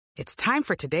It's time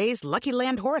for today's Lucky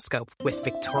Land horoscope with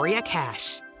Victoria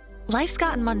Cash. Life's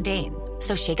gotten mundane,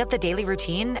 so shake up the daily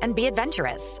routine and be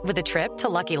adventurous with a trip to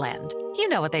Lucky Land. You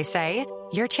know what they say,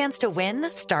 your chance to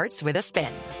win starts with a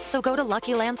spin. So go to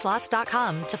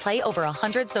LuckyLandSlots.com to play over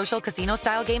 100 social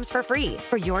casino-style games for free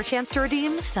for your chance to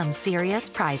redeem some serious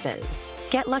prizes.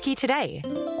 Get lucky today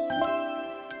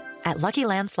at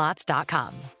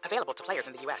LuckyLandSlots.com. Available to players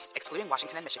in the U.S., excluding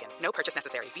Washington and Michigan. No purchase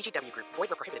necessary. VGW Group. Void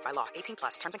where prohibited by law. 18+.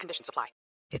 Terms and conditions apply.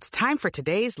 It's time for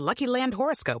today's Lucky Land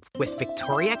horoscope with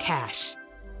Victoria Cash.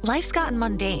 Life's gotten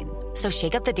mundane, so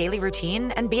shake up the daily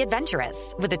routine and be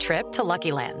adventurous with a trip to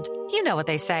Lucky Land. You know what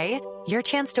they say, your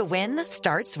chance to win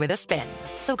starts with a spin.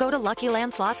 So go to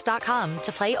LuckyLandSlots.com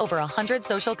to play over 100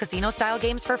 social casino-style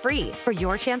games for free for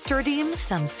your chance to redeem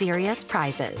some serious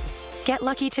prizes. Get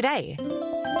lucky today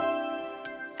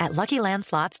at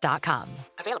LuckyLandSlots.com.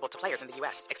 Available to players in the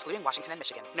U.S., excluding Washington and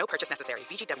Michigan. No purchase necessary.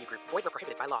 VGW Group. Void where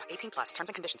prohibited by law. 18+. Terms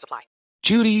and conditions apply.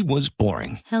 Judy was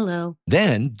boring. Hello.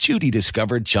 Then Judy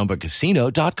discovered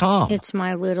ChumbaCasino.com. It's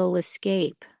my little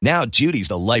escape. Now Judy's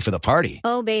the life of the party.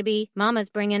 Oh, baby, mama's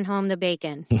bringing home the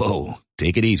bacon. Whoa,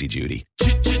 take it easy, Judy.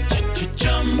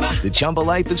 The Chumba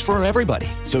life is for everybody.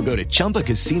 So go to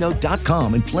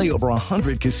ChumbaCasino.com and play over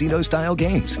 100 casino-style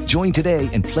games. Join today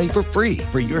and play for free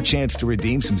for your chance to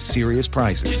redeem some serious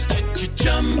prizes.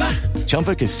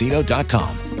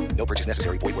 ChumbaCasino.com. No purchase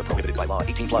necessary. Void where prohibited by law.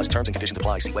 18+. Terms and conditions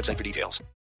apply. See website for details.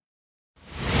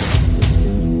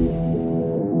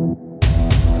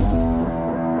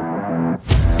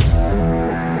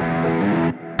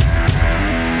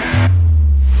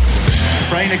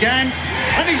 Brain again,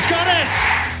 and he's got it!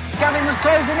 Gavin was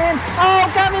closing in.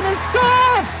 Oh, Gavin has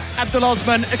scored! Abdul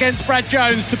Osman against Brad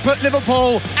Jones to put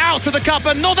Liverpool out of the cup,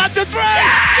 and Northampton 3!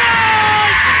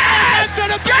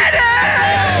 Northampton get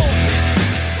it!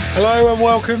 Hello and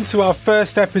welcome to our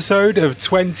first episode of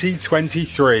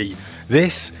 2023.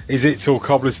 This is It's All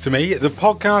Cobblers to Me, the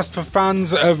podcast for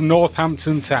fans of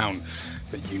Northampton Town.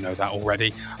 But you know that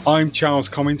already. I'm Charles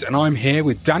Commins and I'm here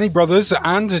with Danny Brothers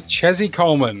and Chesy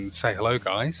Coleman. Say hello,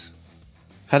 guys.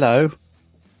 Hello.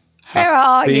 Where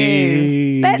are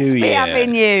you? Let's be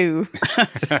having you.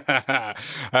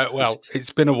 Well,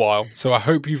 it's been a while, so I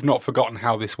hope you've not forgotten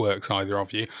how this works, either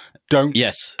of you. Don't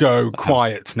go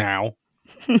quiet now.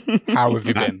 How have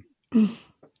you been?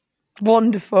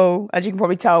 Wonderful, as you can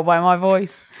probably tell by my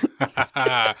voice.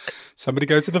 Somebody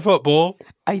go to the football.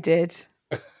 I did.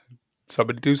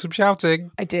 Somebody do some shouting.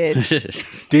 I did.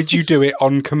 Did you do it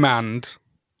on command?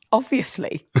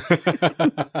 Obviously.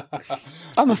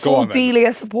 I'm a full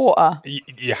Delia supporter.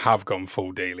 You have gone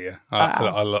full Delia.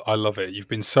 I love it. You've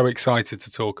been so excited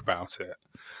to talk about it,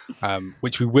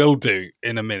 which we will do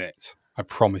in a minute. I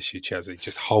promise you, Chesy.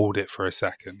 Just hold it for a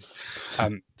second.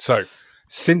 So,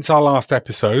 since our last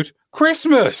episode,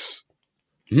 Christmas!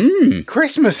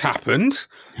 Christmas happened.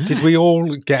 Did we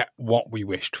all get what we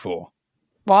wished for?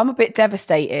 Well, I'm a bit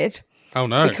devastated. Oh,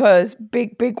 no. Because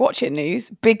big watch it news,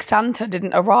 Big Santa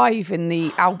didn't arrive in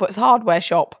the Albert's hardware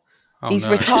shop. He's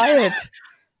retired.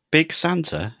 Big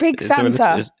Santa? Big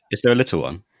Santa. Is there a little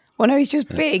one? Well, no, he's just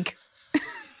big.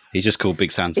 He's just called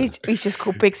Big Santa. He's just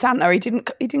called Big Santa. He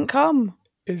didn't come.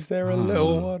 Is there a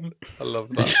little one? I love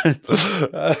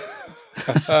that.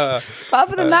 But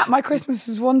other than that, my Christmas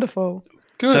was wonderful.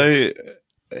 Good. So,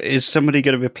 is somebody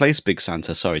going to replace Big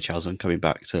Santa? Sorry, Charles, I'm coming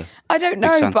back to. I don't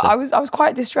know, but I was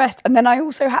quite distressed, and then I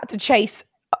also had to chase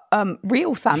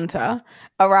real Santa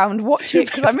around Watch It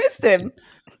because I missed him.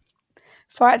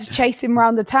 So I had to chase him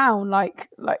around the town like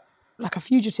a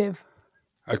fugitive.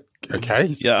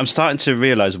 Okay. Yeah, I'm starting to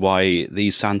realise why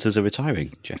these Santas are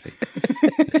retiring, Jeffy.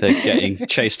 They're getting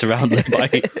chased around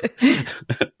by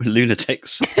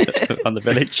lunatics on the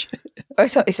village. Oh,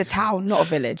 so it's a town, not a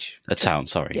village. A town,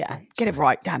 sorry. Yeah, get it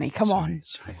right, Danny. Come on.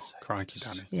 Sorry. Crikey,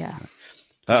 Danny. Yeah.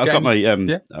 I've got my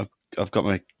I've got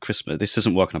my Christmas. This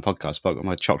doesn't work on a podcast, but I've got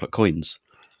my chocolate coins.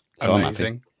 So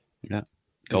amazing. Yeah.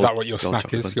 Is that what your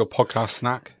snack is? Coins. Your podcast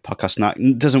snack? Podcast snack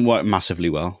doesn't work massively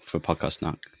well for a podcast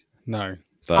snack. No.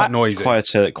 But noisy.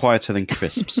 Quieter than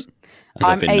crisps, as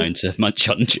I've been known to munch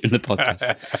on during the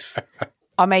podcast.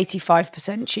 I'm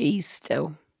 85% cheese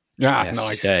still. Yeah, yes.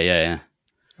 Nice. Yeah.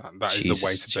 That is the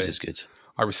way to be. Cheese is good.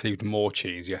 I received more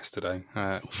cheese yesterday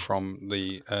from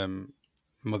the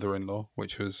mother-in-law,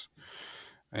 which was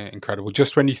incredible.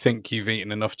 Just when you think you've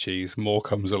eaten enough cheese, more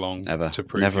comes along to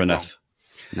prove Never you enough. wrong.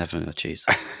 Never enough cheese.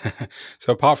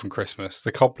 So apart from Christmas,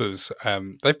 the Cobblers,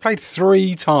 they've played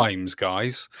 3 times,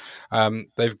 guys.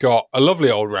 They've got a lovely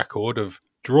old record of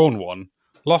drawn 1,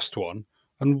 lost 1,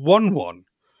 and won 1.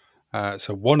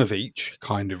 So one of each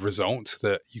kind of result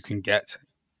that you can get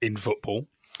in football.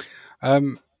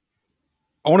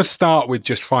 I want to start with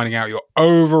just finding out your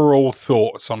overall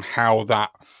thoughts on how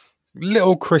that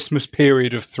little Christmas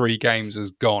period of 3 games has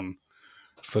gone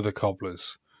for the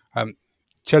Cobblers.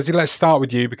 Chesney, let's start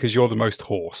with you because you're the most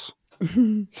hoarse.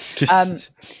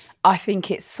 I think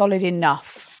it's solid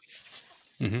enough.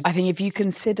 Mm-hmm. I think if you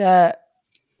consider,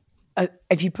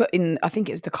 if you put in, I think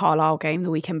it was the Carlisle game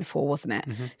the weekend before, wasn't it?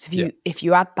 Mm-hmm. So if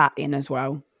you add that in as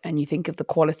well, and you think of the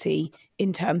quality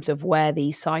in terms of where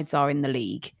these sides are in the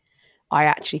league, I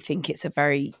actually think it's a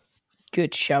very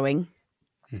good showing.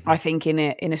 Mm-hmm. I think in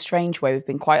a strange way, we've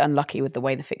been quite unlucky with the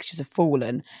way the fixtures have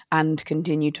fallen and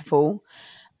continue to fall.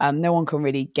 No one can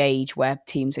really gauge where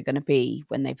teams are going to be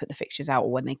when they put the fixtures out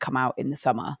or when they come out in the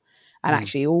summer. And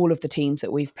actually, all of the teams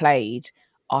that we've played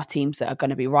are teams that are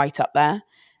going to be right up there.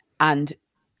 And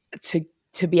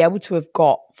to be able to have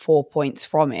got 4 points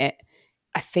from it,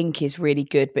 I think is really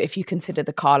good. But if you consider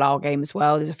the Carlisle game as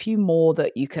well, there's a few more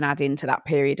that you can add into that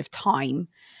period of time.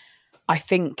 I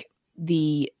think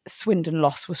the Swindon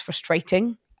loss was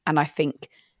frustrating. And I think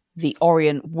the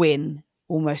Orient win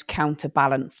almost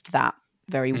counterbalanced that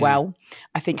very well.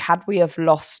 I think had we have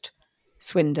lost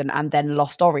Swindon and then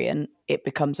lost Orient, it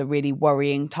becomes a really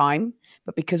worrying time.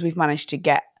 But because we've managed to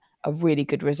get a really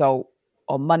good result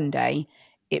on Monday,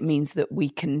 it means that we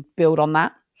can build on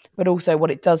that. But also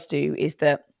what it does do is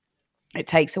that it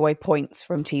takes away points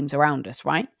from teams around us,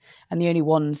 right? And the only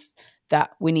ones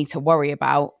that we need to worry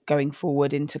about going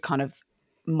forward into kind of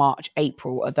March,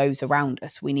 April are those around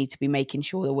us. We need to be making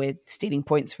sure that we're stealing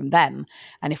points from them.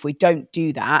 And if we don't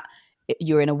do that,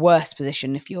 you're in a worse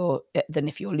position than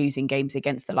if you're losing games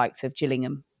against the likes of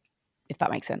Gillingham, if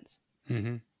that makes sense.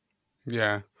 Mm-hmm.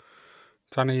 Yeah.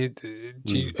 Danny,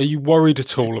 are you worried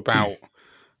at all about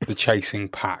the chasing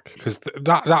pack? Because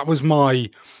that was my,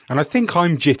 and I think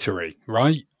I'm jittery,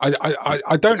 right?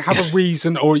 I don't have a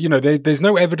reason, or there's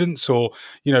no evidence or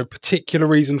particular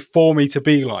reason for me to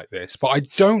be like this, but I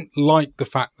don't like the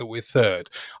fact that we're third.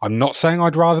 I'm not saying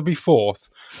I'd rather be fourth.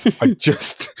 I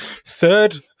just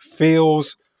third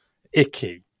feels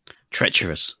icky,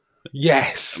 treacherous.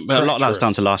 Yes, but a lot of that's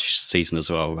down to last season as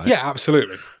well, right? Yeah,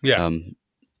 absolutely. Yeah.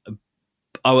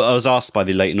 I was asked by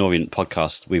the Leyton Orient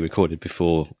podcast we recorded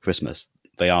before Christmas.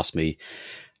 They asked me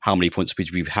how many points would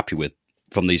you be happy with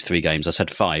from these 3 games. I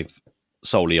said 5,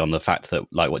 solely on the fact that,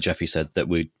 like what Jeffy said, that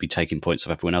we'd be taking points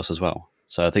off everyone else as well.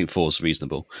 So I think 4 is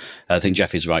reasonable. I think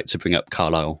Jeffy's right to bring up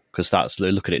Carlisle, because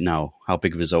look at it now. How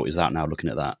big a result is that now? Looking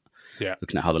at that,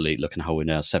 looking at how the league, looking at how we're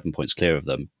now 7 points clear of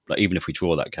them. Like, even if we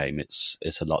draw that game, it's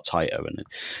a lot tighter, and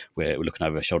we're looking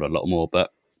over our shoulder a lot more.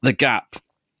 But the gap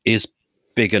is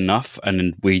big enough,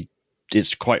 and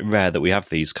it's quite rare that we have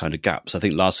these kind of gaps. I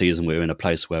think last season we were in a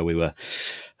place where we were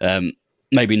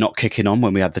maybe not kicking on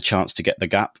when we had the chance to get the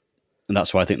gap, and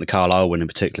that's why I think the Carlisle win in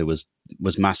particular was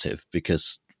massive,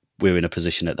 because we were in a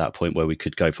position at that point where we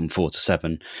could go from 4 to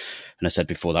 7. And I said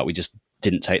before that we just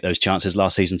didn't take those chances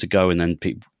last season to go, and then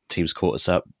teams caught us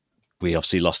up. We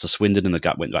obviously lost to Swindon and the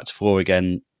gap went back to 4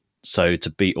 again. So to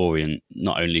beat Orient,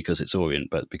 not only because it's Orient,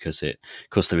 but because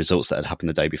the results that had happened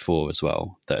the day before as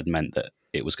well, that had meant that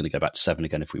it was going to go back to 7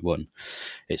 again if we won.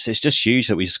 It's just huge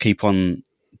that we just keep on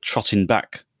trotting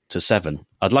back to 7.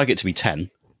 I'd like it to be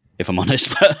 10, if I'm honest,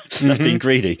 but that's being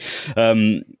greedy.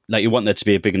 Like, you want there to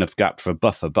be a big enough gap for a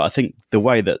buffer, but I think the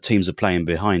way that teams are playing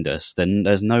behind us, then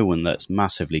there's no one that's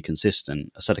massively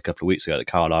consistent. I said a couple of weeks ago that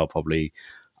Carlisle probably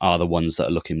are the ones that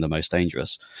are looking the most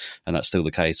dangerous, and that's still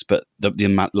the case. But the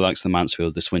likes of the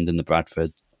Mansfield, the Swindon, the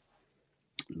Bradford,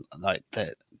 like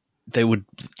they would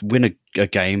win a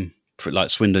game,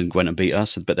 like Swindon went and beat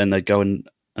us, but then they'd go and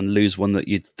lose one that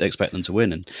you'd expect them to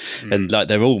win, and like,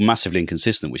 they're all massively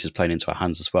inconsistent, which is playing into our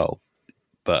hands as well.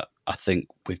 But I think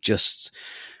we've just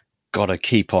got to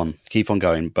keep on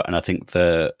going. And I think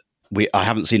I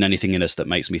haven't seen anything in us that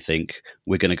makes me think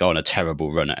we're going to go on a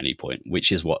terrible run at any point,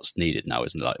 which is what's needed now,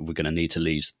 isn't it? Like, we're going to need to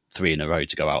lose 3 in a row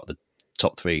to go out the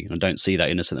top 3. And I don't see that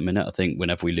in us at the minute. I think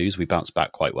whenever we lose, we bounce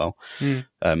back quite well.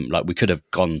 Like, we could have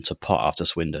gone to pot after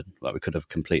Swindon. Like, we could have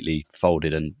completely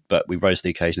folded, but we rose to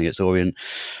the occasion against Orient.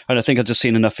 And I think I've just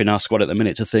seen enough in our squad at the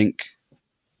minute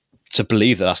to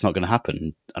believe that that's not going to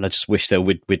happen. And I just wish that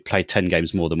we'd play 10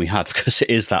 games more than we have, because it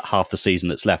is that half the season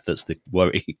that's left that's the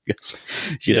worry.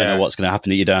 You don't know what's going to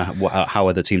happen. You don't know how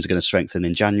other teams are going to strengthen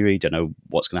in January. You don't know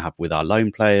what's going to happen with our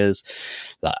loan players.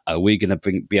 Like, are we going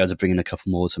to be able to bring in a couple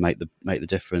more to make the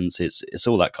difference? It's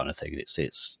all that kind of thing.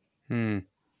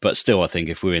 But still, I think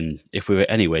if we're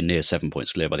anywhere near 7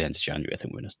 points clear by the end of January, I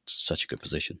think we're in such a good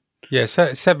position. Yeah,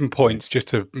 7 points, just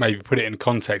to maybe put it in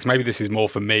context. Maybe this is more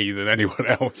for me than anyone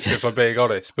else, if I'm being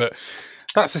honest. But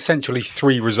that's essentially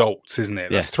 3 results, isn't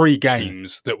it? That's 3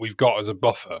 games that we've got as a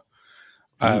buffer.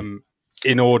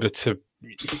 in order to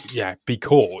be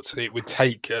caught, it would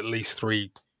take at least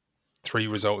three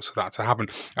results for that to happen.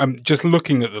 Just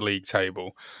looking at the league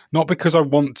table, not because I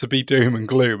want to be doom and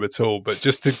gloom at all, but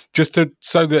just to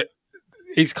so that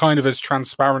it's kind of as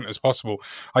transparent as possible.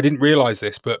 I didn't realise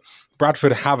this, but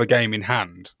Bradford have a game in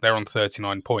hand. They're on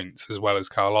 39 points as well as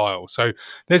Carlisle. So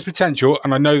there's potential,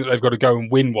 and I know that they've got to go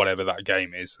and win whatever that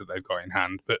game is that they've got in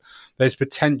hand, but there's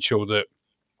potential that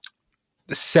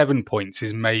the 7 points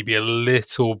is maybe a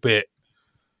little bit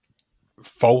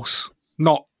false.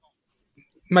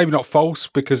 Maybe not false,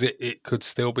 because it could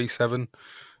still be 7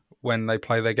 when they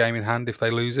play their game in hand if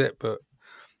they lose it, but,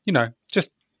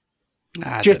 just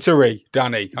jittery,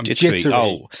 Danny. I'm jittery.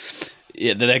 Oh,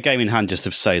 yeah, their game in hand, just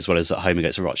to say, as well as at home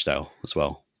against Rochdale as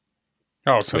well.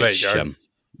 Oh, so there you go.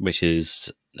 Which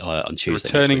is on Tuesday.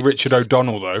 Returning Richard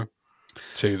O'Donnell, though,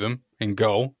 to them in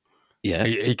goal. Yeah.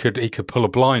 He could pull a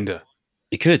blinder.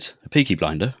 He could. A Peaky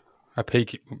Blinder.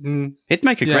 He'd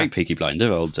make a great Peaky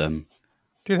Blinder, old... do you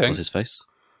think? What's his face?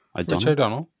 Rich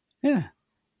O'Donnell? Yeah.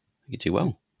 He'd do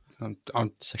well.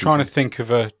 I'm trying to think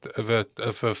of a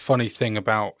funny thing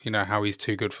about how he's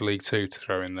too good for League Two to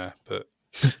throw in there, but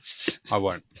I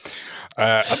won't.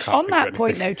 I can't on that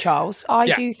point, though, Charles, I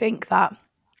do think that,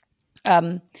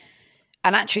 and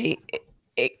actually,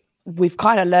 we've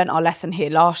kind of learnt our lesson here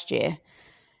last year,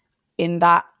 in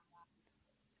that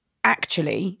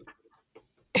actually,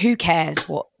 who cares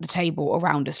what the table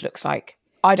around us looks like?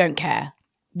 I don't care.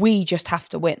 We just have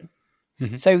to win.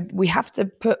 Mm-hmm. So we have to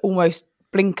put almost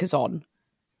blinkers on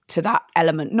to that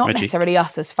element, not necessarily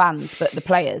us as fans, but the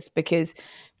players, because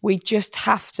we just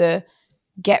have to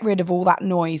get rid of all that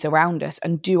noise around us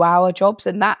and do our jobs.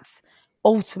 And that's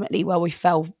ultimately where we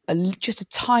fell just a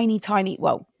tiny,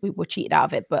 well, we were cheated out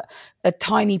of it, but a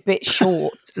tiny bit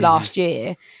short last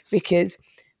year, because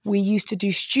we used to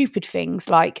do stupid things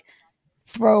like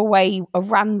throw away a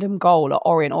random goal at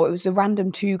Orient, or it was a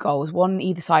random 2 goals, one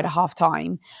either side at half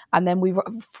time, and then we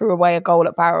threw away a goal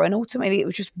at Barrow, and ultimately it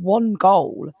was just one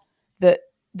goal that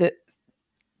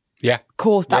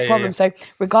caused that problem. So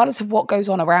regardless of what goes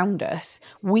on around us,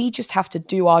 we just have to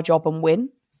do our job and win.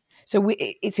 So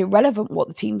it's irrelevant what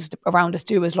the teams around us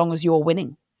do as long as you're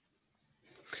winning.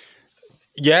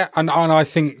 Yeah, and I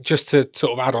think just to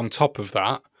sort of add on top of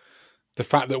that, the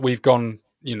fact that we've gone,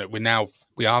 we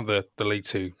are the League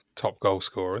Two top goal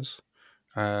scorers.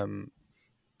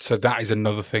 So that is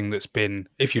another thing that's been,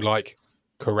 if you like,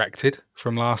 corrected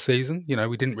from last season.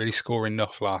 We didn't really score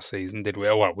enough last season, did we?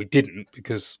 Oh, well, we didn't,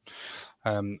 because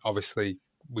obviously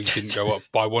we didn't go up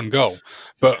by 1 goal.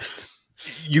 But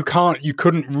you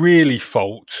couldn't really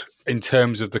fault in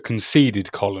terms of the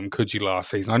conceded column, could you, last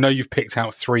season? I know you've picked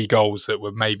out 3 goals that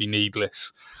were maybe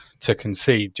needless to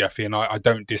concede, Jeffy, and I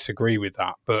don't disagree with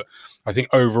that. But I think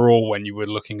overall, when you were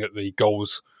looking at the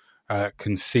goals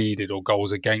conceded or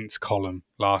goals against column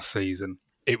last season,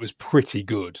 it was pretty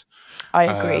good. I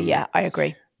agree. I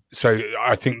agree. So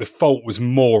I think the fault was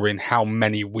more in how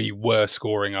many we were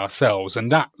scoring ourselves.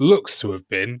 And that looks to have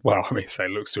been,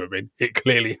 it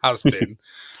clearly has been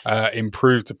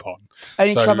improved upon.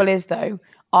 Only trouble is, though,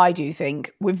 I do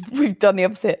think we've done the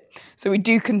opposite. So we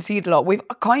do concede a lot. We've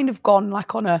kind of gone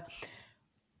like on a...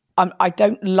 I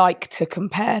don't like to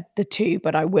compare the two,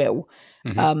 but I will.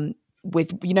 Mm-hmm.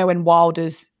 With, when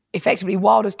Wilder's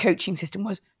coaching system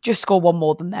was just score 1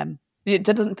 more than them. It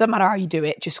doesn't matter how you do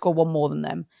it, just score 1 more than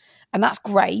them. And that's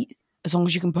great as long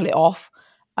as you can pull it off.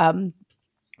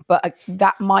 But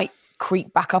that might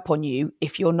creep back up on you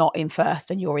if you're not in first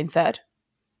and you're in third.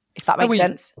 If that makes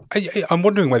sense. I'm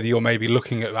wondering whether you're maybe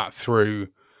looking at that through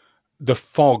the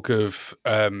fog of,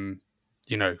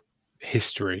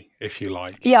 history, if you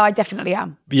like. Yeah, I definitely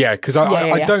am. Yeah, because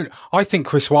I think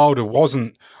Chris Wilder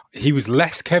he was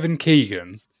less Kevin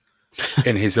Keegan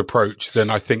in his approach than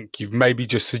I think you've maybe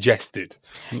just suggested.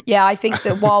 Yeah, I think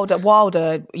that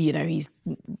Wilder, he's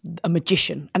a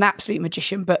magician, an absolute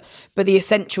magician, but the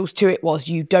essentials to it was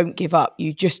you don't give up.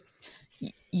 You just,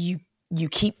 you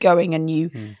keep going and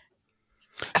you...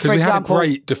 Because we had a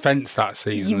great defence that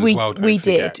season as well. We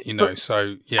did,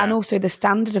 so yeah. And also the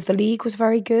standard of the league was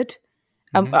very good.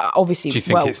 Obviously, do you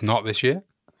think it's not this year?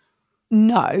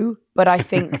 No, but I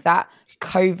think that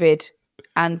COVID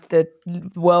and the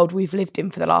world we've lived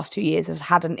in for the last 2 years has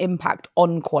had an impact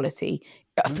on quality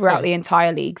throughout the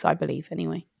entire leagues, I believe,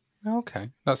 anyway. Okay,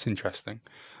 that's interesting.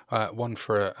 One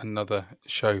for another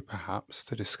show, perhaps,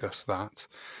 to discuss that.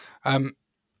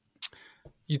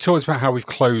 You talked about how we've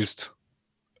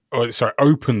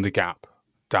opened the gap,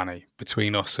 Danny,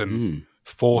 between us and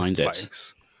fourth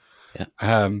place. Yeah.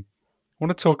 I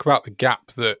want to talk about the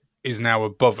gap that is now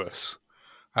above us.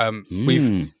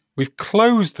 We've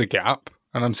closed the gap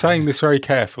and I'm saying this very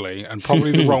carefully and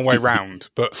probably the wrong way round,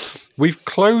 but we've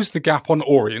closed the gap on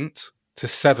Orient to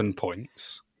 7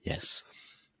 points. Yes.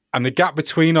 And the gap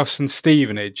between us and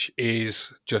Stevenage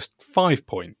is just 5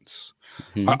 points.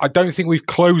 I don't think we've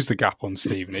closed the gap on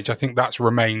Stevenage. I think that's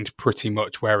remained pretty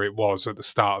much where it was at the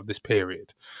start of this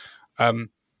period.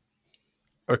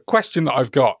 A question that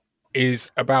I've got is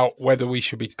about whether we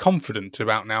should be confident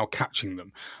about now catching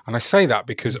them. And I say that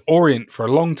because Orient for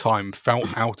a long time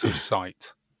felt out of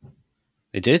sight.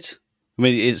 It did. I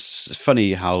mean, it's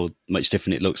funny how much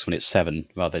different it looks when it's 7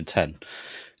 rather than 10.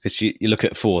 Because you look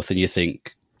at 4th and you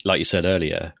think, like you said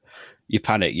earlier, you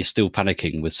panic. You're still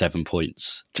panicking with 7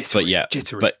 points.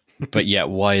 Jittery. But yet,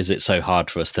 why is it so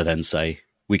hard for us to then say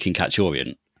we can catch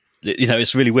Orient?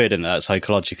 It's really weird, isn't it? That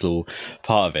psychological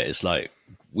part of it. It's like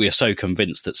we are so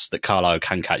convinced that Carlisle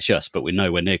can catch us, but we're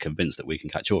nowhere near convinced that we can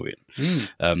catch Orient.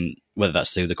 Whether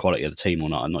that's to do with the quality of the team or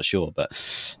not, I'm not sure. But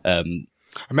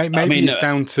maybe it's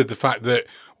down to the fact that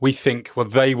we think, well,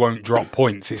 they won't drop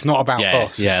points. It's not about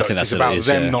us. Yeah, I think it's about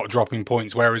them not dropping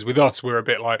points. Whereas with us, we're a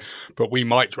bit like, but we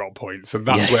might drop points, and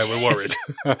that's where we're worried.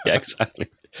 Yeah, exactly.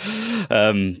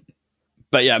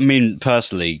 But yeah, I mean,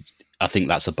 personally, I think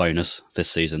that's a bonus this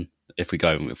season. If we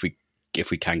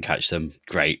can catch them,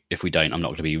 great. If we don't, I'm not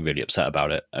going to be really upset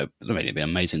about it. I mean, it'd be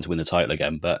amazing to win the title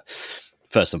again, but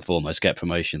first and foremost, get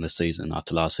promotion this season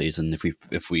after last season.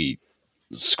 If we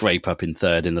scrape up in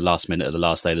 3rd in the last minute of the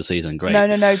last day of the season, great.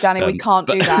 No, Danny, we can't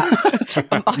do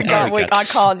that. I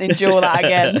can't endure that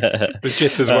again. The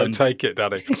jitters won't take it,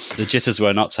 Danny. The jitters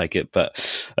will not take it,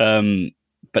 but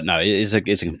no, it's a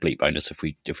complete bonus if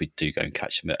we do go and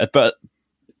catch them. But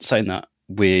saying that,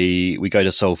 we go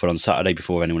to Salford on Saturday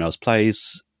before anyone else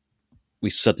plays. We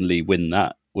suddenly win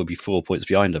that. We'll be 4 points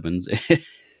behind them, and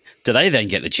do they then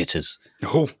get the jitters?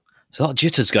 Oh, there's a lot of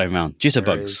jitters going around.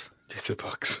 Jitterbugs.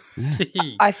 Jitterbugs.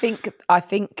 I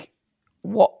think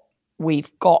what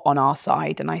we've got on our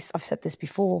side, and I've said this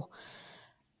before,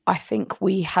 I think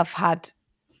we have had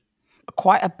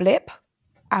quite a blip,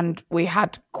 and we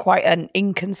had quite an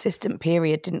inconsistent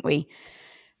period, didn't we?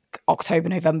 October,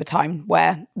 November time,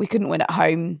 where we couldn't win at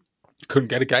home. Couldn't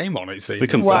get a game on, it seemed. We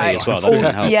couldn't play as well. That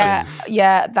didn't help.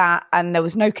 Yeah, that. And there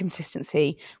was no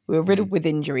consistency. We were riddled with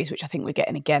injuries, which I think we're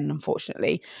getting again,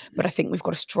 unfortunately. But I think we've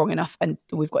got a strong enough, and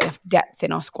we've got enough depth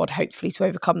in our squad, hopefully, to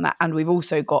overcome that. And we've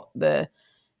also got the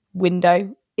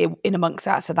window in amongst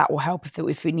that, so that will help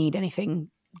if we need anything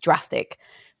drastic.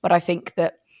 But I think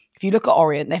that if you look at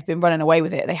Orient, they've been running away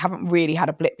with it. They haven't really had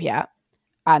a blip yet.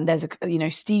 And there's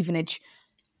Stevenage,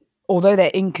 although they're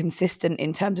inconsistent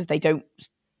in terms of they don't,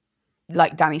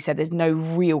 like Danny said, there's no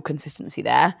real consistency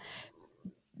there.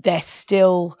 They're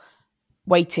still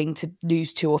waiting to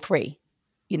lose 2 or 3,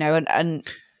 and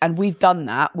we've done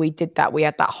that. We did that. We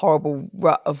had that horrible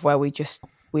rut of where we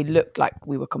looked like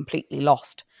we were completely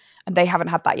lost, and they haven't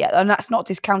had that yet. And that's not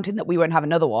discounting that we won't have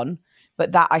another one,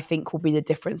 but that I think will be the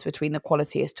difference between the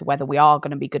quality as to whether we are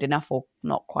going to be good enough or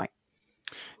not quite.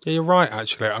 Yeah, you're right,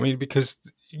 actually. I mean, because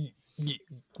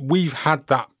we've had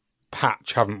that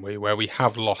patch, haven't we, where we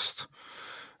have lost,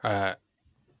 not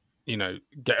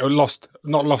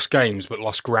lost games, but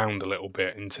lost ground a little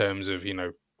bit in terms of,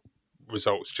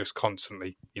 results just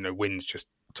constantly, wins just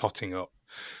totting up.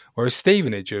 Whereas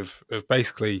Stevenage have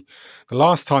basically, the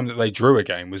last time that they drew a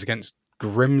game was against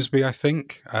Grimsby, I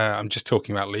think. I'm just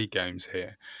talking about league games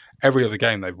here. Every other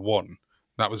game they've won.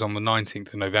 That was on the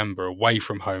 19th of November, away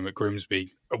from home at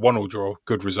Grimsby. A 1-1 draw,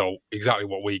 good result, exactly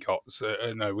what we got. So,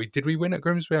 did we win at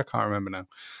Grimsby? I can't remember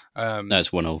now. No,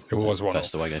 it's 1-1. It was 1-1.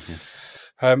 First away game,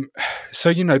 yeah.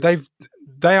 So,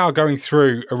 they are going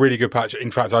through a really good patch.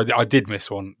 In fact, I did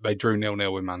miss one. They drew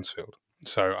 0-0 with Mansfield.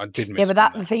 So I did miss one. Yeah,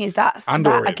 but the thing is, that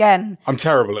again... I'm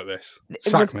terrible at this.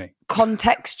 Sack me.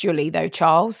 Contextually, though,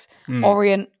 Charles,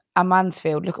 Orient and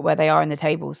Mansfield, look at where they are in the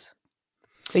tables.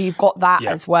 So you've got that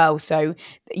as well. So,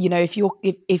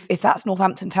 if that's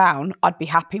Northampton Town, I'd be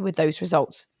happy with those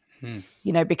results.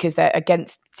 Because they're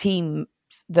against teams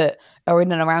that are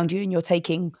in and around you, and you're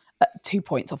taking 2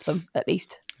 points off them at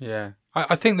least. Yeah,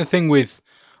 I think the thing with,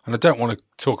 and I don't want to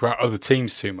talk about other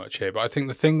teams too much here, but I think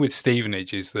the thing with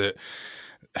Stevenage is that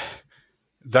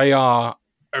they are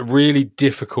a really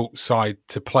difficult side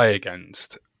to play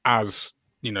against, as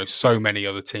so many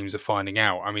other teams are finding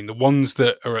out. I mean, the ones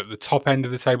that are at the top end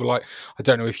of the table, like, I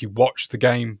don't know if you watched the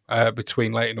game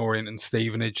between Leyton Orient and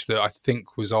Stevenage that I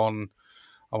think was on,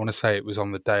 I want to say it was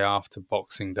on the day after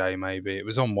Boxing Day, maybe. It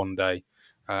was on one day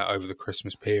over the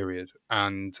Christmas period.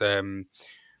 And,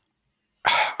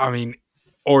 I mean,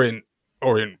 Orient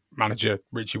manager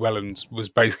Richie Wellens was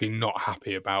basically not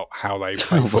happy about how they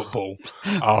played football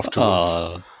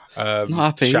afterwards.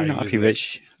 Not happy,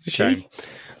 Rich. Shame.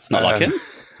 It's not like him.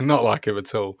 Not like him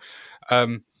at all.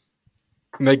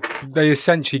 They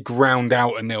essentially ground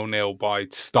out a 0-0 by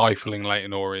stifling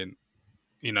Leyton Orient,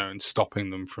 and stopping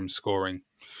them from scoring.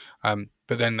 But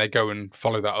then they go and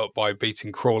follow that up by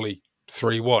beating Crawley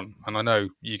 3-1. And I know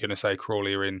you're going to say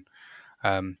Crawley are in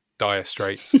dire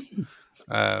straits.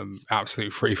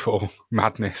 Absolute freefall,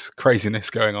 madness, craziness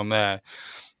going on there.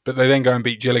 But they then go and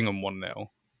beat Gillingham 1-0,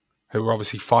 who were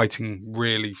obviously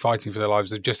really fighting for their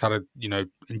lives. They've just had a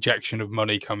injection of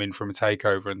money come in from a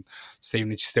takeover, and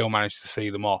Stevenage still managed to see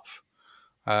them off.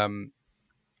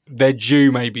 They're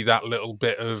due maybe that little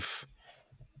bit of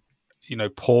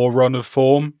poor run of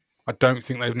form. I don't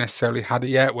think they've necessarily had it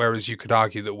yet, whereas you could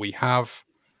argue that we have.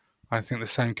 I think the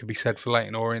same could be said for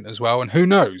Leyton Orient as well. And who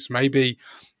knows, maybe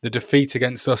the defeat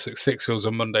against us at Sixfields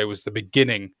on Monday was the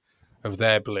beginning of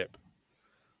their blip.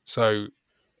 So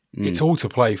it's all to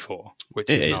play for, which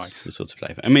is nice. It's all to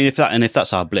play for. I mean, if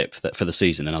that's our blip for the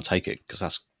season, then I'll take it,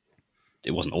 because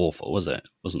it wasn't awful, was it? It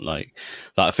wasn't like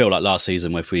I feel like last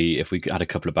season, if we had a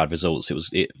couple of bad results,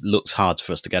 it looks hard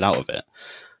for us to get out of it.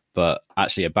 But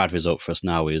actually, a bad result for us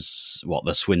now is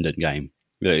the Swindon game.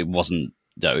 It wasn't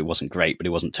great, but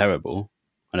it wasn't terrible.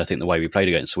 And I think the way we played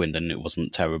against Swindon, it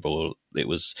wasn't terrible. It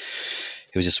was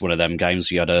just one of them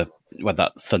games. We had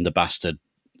that Thunder Bastard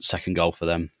second goal for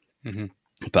them. Mm-hmm.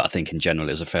 But I think in general,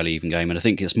 it was a fairly even game. And I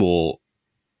think it's more,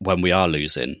 when we are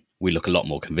losing, we look a lot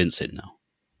more convincing now,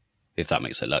 if that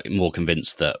makes it more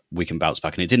convinced that we can bounce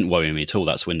back. And it didn't worry me at all,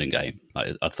 that Swindon game.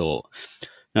 I thought,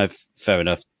 no, fair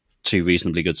enough. 2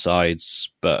 reasonably good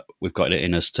sides, but we've got it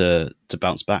in us to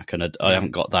bounce back. And I haven't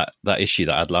got that issue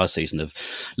that I had last season of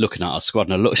looking at our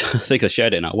squad. And I think I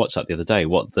shared it in our WhatsApp the other day,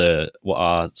 what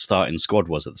our starting squad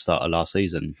was at the start of last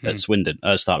season at Swindon,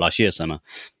 start last year, Summer?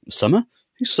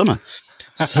 Who's Summer?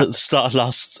 So the start of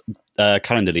last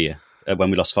calendar year,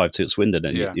 when we lost 5-2 at Swindon.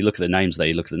 And you look at the names there,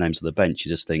 you look at the names of the bench, you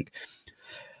just think,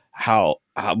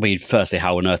 firstly,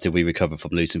 how on earth did we recover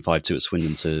from losing 5-2 at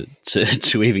Swindon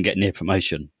to even get near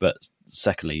promotion? But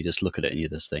secondly, you just look at it and you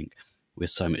just think, we're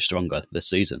so much stronger this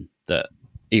season that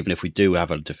even if we do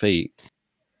have a defeat,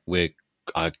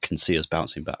 I can see us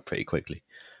bouncing back pretty quickly.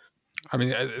 I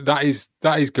mean, that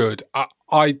is good.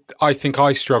 I think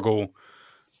I struggle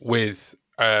with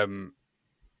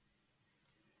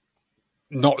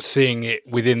not seeing it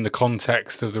within the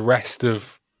context of the rest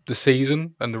of the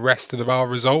season and the rest of our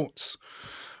results.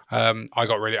 I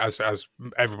got really, as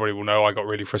everybody will know, I got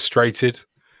really frustrated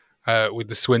with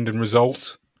the Swindon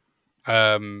result,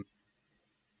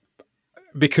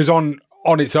 because on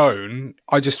its own,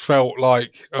 I just felt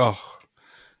like,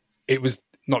 it was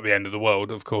not the end of the world.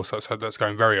 Of course, that's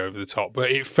going very over the top, but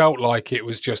it felt like it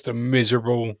was just a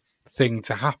miserable thing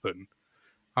to happen.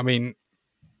 I mean,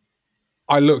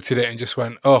 I looked at it and just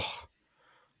went,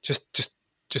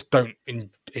 just don't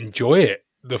enjoy it.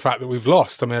 The fact that we've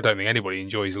lost. I mean, I don't think anybody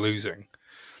enjoys losing,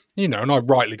 and I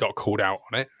rightly got called out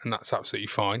on it, and that's absolutely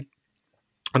fine.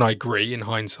 And I agree in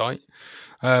hindsight.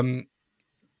 But,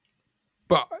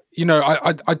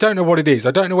 I don't know what it is.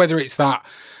 I don't know whether it's that,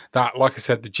 like I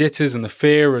said, the jitters and the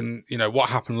fear and, what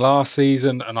happened last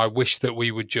season. And I wish that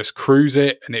we would just cruise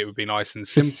it and it would be nice and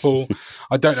simple.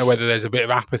 I don't know whether there's a bit of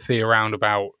apathy around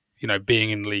about, being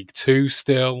in League Two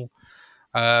still.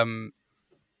 I'm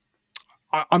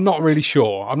not really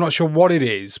sure. I'm not sure what it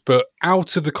is, but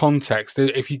out of the context,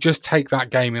 if you just take that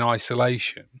game in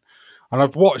isolation, and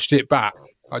I've watched it back,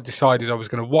 I decided I was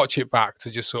going to watch it back to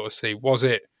just sort of see, was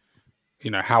it,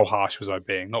 how harsh was I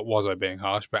being? Not was I being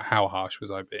harsh, but how harsh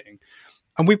was I being?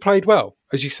 And we played well,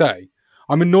 as you say.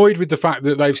 I'm annoyed with the fact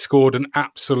that they've scored an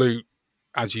absolute,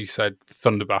 as you said,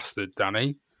 thunder bastard,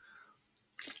 Danny.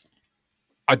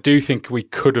 I do think we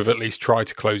could have at least tried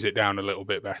to close it down a little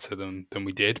bit better than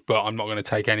we did, but I'm not going to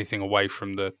take anything away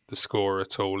from the score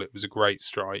at all. It was a great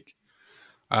strike.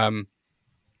 Not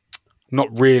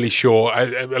really sure.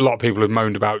 A lot of people have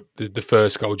moaned about the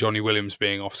first goal, Johnny Williams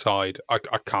being offside. I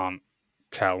can't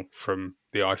tell from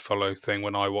the iFollow thing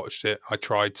when I watched it. I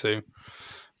tried to,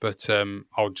 but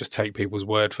I'll just take people's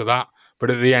word for that. But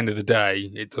at the end of the day,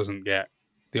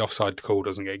 the offside call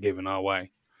doesn't get given our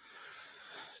way.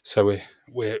 So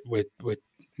we're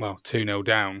 2-0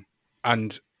 down,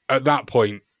 and at that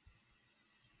point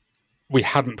we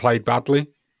hadn't played badly,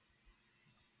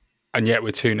 and yet we're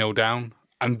 2-0 down,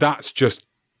 and that's just,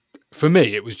 for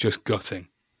me, it was just gutting,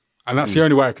 and that's the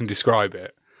only way I can describe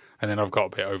it. And then I've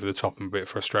got a bit over the top and a bit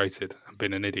frustrated and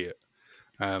been an idiot.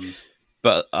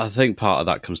 But I think part of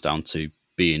that comes down to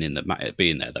being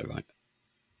there, though, right?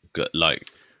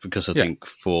 Because I think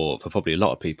for probably a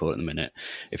lot of people at the minute,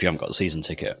 if you haven't got a season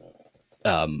ticket,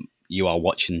 you are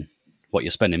watching what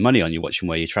you're spending money on. You're watching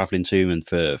where you're traveling to, and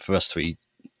for us three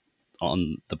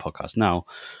on the podcast now,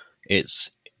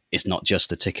 it's not just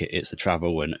the ticket, it's the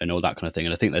travel and all that kind of thing.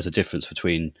 And I think there's a difference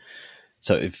between,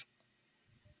 so if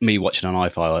me watching on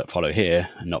iFollow here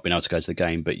and not being able to go to the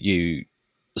game, but you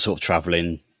sort of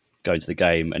traveling, going to the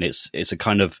game, and it's a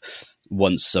kind of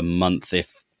once a month,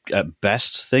 if at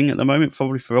best, thing at the moment,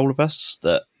 probably for all of us,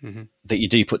 that you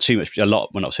do put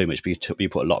not too much, but you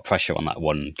put a lot of pressure on that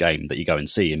one game that you go and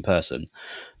see in person.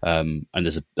 And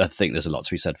I think there's a lot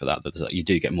to be said for that. That you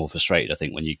do get more frustrated, I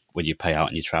think, when you pay out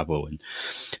and you travel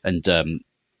and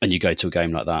you go to a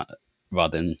game like that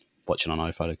rather than watching on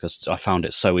iFollow, because I found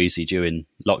it so easy during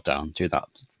lockdown, during that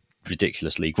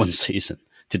ridiculous League One season,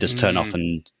 to just turn off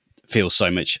and feel so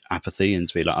much apathy and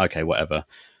to be like, okay, whatever,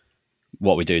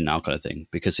 what we're doing now kind of thing,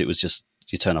 because it was just,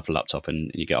 you turn off a laptop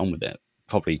and you get on with it,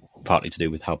 probably partly to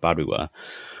do with how bad we were.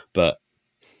 But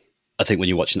I think when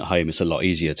you're watching at home, it's a lot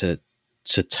easier to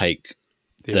take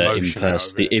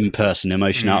the in-person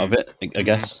emotion out of it, I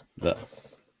guess. But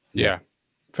yeah,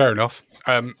 fair enough.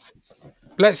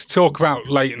 Let's talk about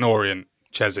Leyton Orient,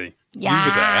 Chesy.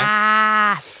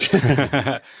 Yeah.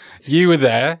 You were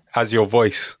there, as your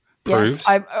voice proves.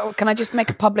 Yes, can I just make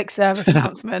a public service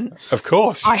announcement? Of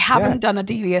course. I haven't done a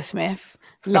Delia Smith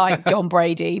like John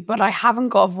Brady, but I haven't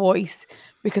got a voice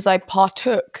because I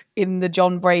partook in the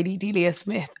John Brady Delia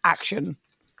Smith action.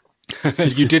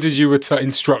 You did as you were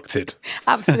instructed.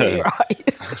 Absolutely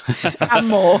right. And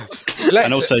more.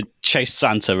 And also chase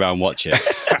Santa around watching,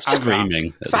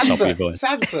 screaming at the top of your voice.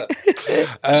 Santa!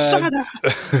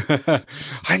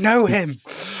 I know him.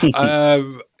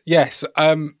 Yes.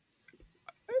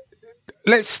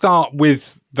 Let's start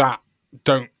with that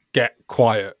don't get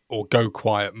quiet or go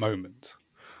quiet moment.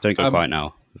 Don't go quiet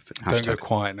now. Don't go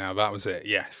quiet now. That was it,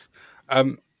 yes.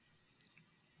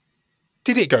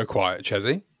 Did it go quiet,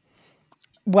 Chesy?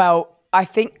 Well, I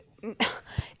think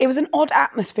it was an odd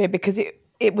atmosphere because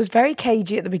it was very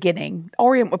cagey at the beginning.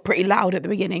 Orient were pretty loud at the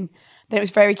beginning. Then it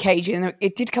was very cagey and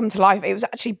it did come to life. It was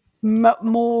actually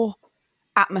more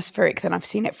atmospheric than I've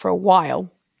seen it for a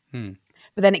while.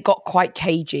 But then it got quite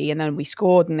cagey and then we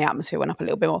scored and the atmosphere went up a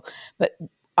little bit more. But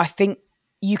I think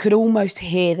you could almost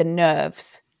hear the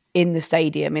nerves in the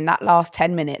stadium in that last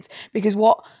 10 minutes. Because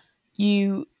what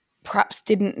you perhaps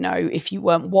didn't know if you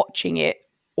weren't watching it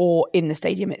or in the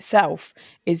stadium itself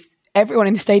is everyone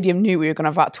in the stadium knew we were going to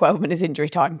have about 12 minutes injury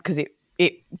time because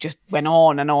it just went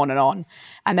on and on and on.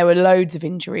 And there were loads of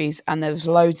injuries and there was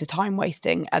loads of time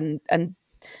wasting. And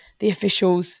the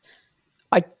officials,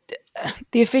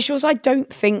 I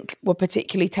don't think were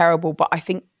particularly terrible, but I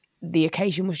think the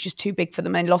occasion was just too big for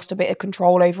them and lost a bit of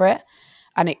control over it.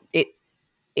 And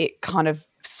it kind of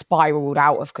spiraled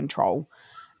out of control.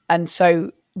 And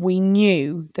so we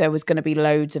knew there was going to be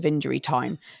loads of injury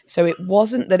time. So it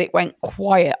wasn't that it went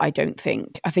quiet, I don't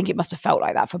think. I think it must have felt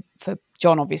like that for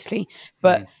John, obviously.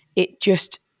 But it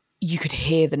just, you could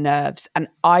hear the nerves. And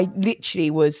I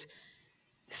literally was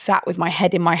sat with my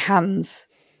head in my hands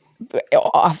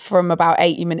from about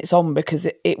 80 minutes on because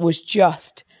it was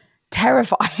just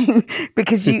terrifying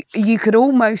because you could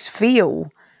almost feel...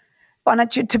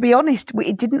 And to be honest,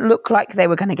 it didn't look like they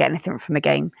were going to get anything from the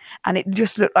game. And it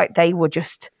just looked like they were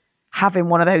just having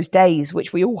one of those days,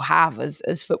 which we all have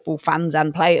as football fans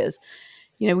and players.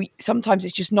 You know, sometimes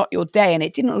it's just not your day. And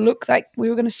it didn't look like we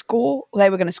were going to score.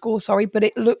 They were going to score, but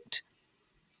it looked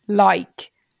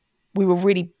like we were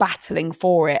really battling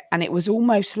for it. And it was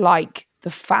almost like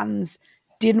the fans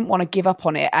didn't want to give up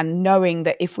on it. And knowing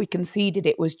that if we conceded,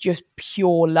 it was just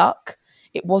pure luck.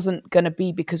 It wasn't going to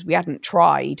be because we hadn't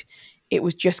tried. It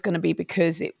was just going to be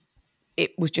because it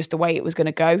was just the way it was going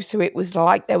to go. So it was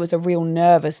like there was a real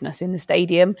nervousness in the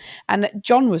stadium. And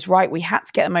John was right. We had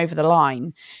to get them over the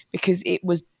line because it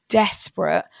was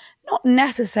desperate, not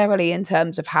necessarily in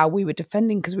terms of how we were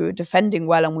defending, because we were defending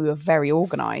well and we were very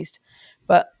organised.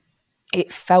 But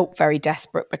it felt very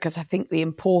desperate because I think the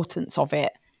importance of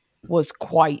it was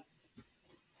quite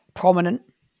prominent.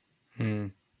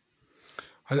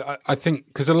 I think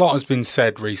because a lot has been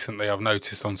said recently, I've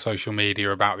noticed on social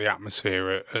media about the atmosphere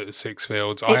at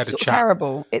Sixfields. It's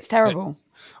terrible. It's terrible.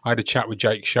 I had a chat with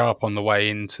Jake Sharp on the way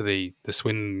into the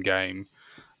Swindon game.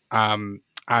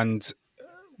 And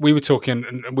we were talking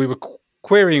and we were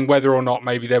querying whether or not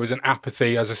maybe there was an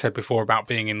apathy, as I said before, about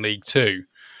being in League Two.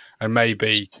 And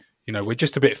maybe, we're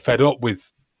just a bit fed up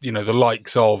with, the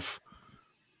likes of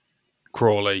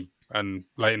Crawley and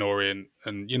Leyton Orient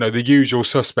and, the usual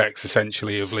suspects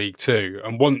essentially of League Two.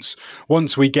 And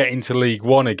once we get into League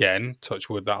One again, touch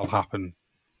wood, that'll happen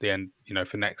the end,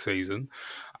 for next season.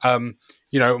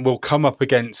 We'll come up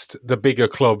against the bigger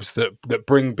clubs that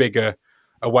bring bigger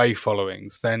away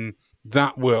followings. Then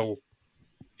that will,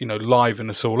 liven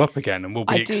us all up again, and we'll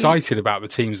be excited about the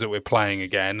teams that we're playing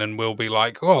again, and we'll be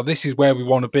like, oh, this is where we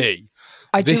want to be.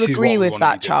 I do agree with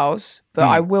that, Charles, but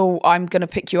I'm going to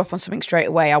pick you up on something straight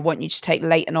away. I want you to take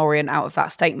Leyton Orient out of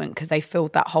that statement because they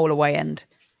filled that whole away end.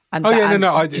 And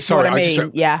I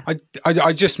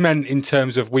just meant in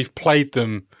terms of we've played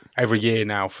them every year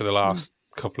now for the last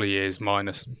couple of years,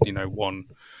 minus one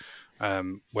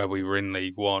where we were in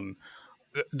League One.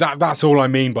 That's all I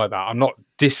mean by that. I'm not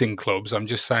dissing clubs. I'm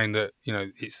just saying that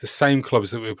it's the same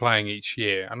clubs that we're playing each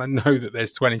year, and I know that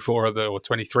there's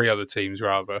 23 other teams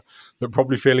rather that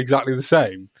probably feel exactly the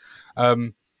same.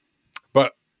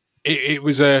 But it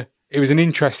was an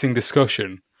interesting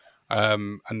discussion.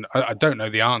 And I don't know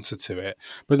the answer to it,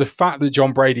 but the fact that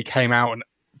John Brady came out and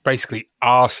basically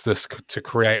asked us to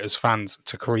create, as fans,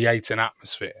 to create an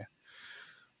atmosphere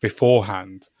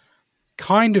beforehand,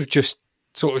 kind of just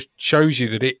sort of shows you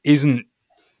that it isn't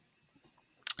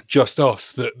just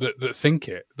us that think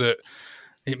it, that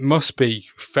it must be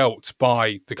felt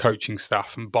by the coaching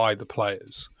staff and by the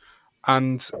players.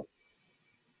 And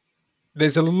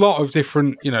there's a lot of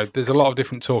different,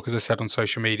 talk, as I said, on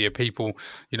social media, people,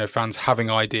 fans having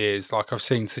ideas. Like I've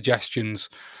seen suggestions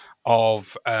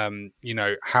of,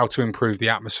 how to improve the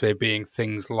atmosphere being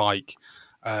things like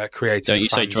creating a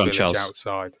fans village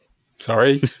outside.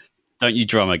 Sorry? Don't you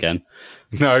drum again?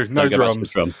 No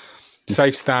drums. Drum.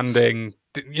 Safe standing.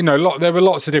 There were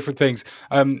lots of different things.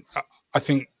 I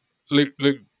think Luke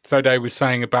Thoday was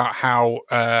saying about how,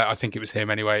 I think it was him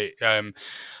anyway,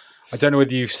 I don't know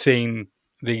whether you've seen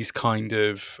these kind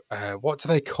of, what do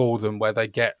they call them, where they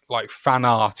get like fan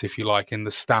art, if you like, in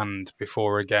the stand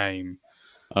before a game.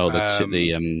 Oh, what's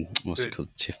it called?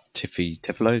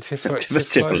 Tifolo? Tifolo?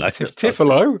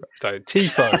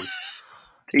 Tifo.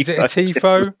 Is it a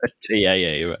Tifo? Yeah,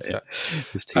 you're right. Yeah.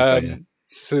 It's Tifo,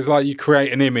 So there's like you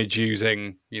create an image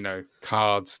using,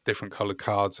 cards, different coloured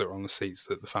cards that are on the seats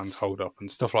that the fans hold up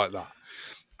and stuff like that.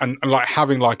 And like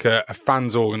having like a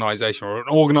fans organisation or an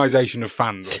organisation of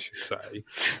fans, I should say,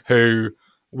 who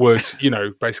would,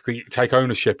 basically take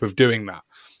ownership of doing that.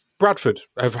 Bradford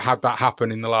have had that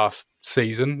happen in the last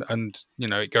season, and,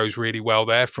 it goes really well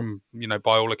there from,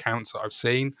 by all accounts that I've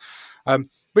seen. But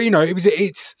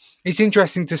it's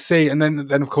interesting to see. And then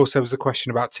of course there was a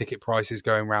question about ticket prices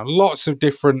going around. Lots of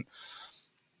different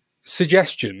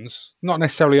suggestions, not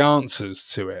necessarily answers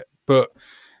to it, but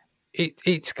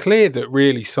it's clear that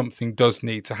really something does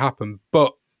need to happen. And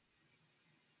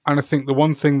I think the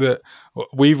one thing that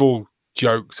we've all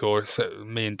joked, or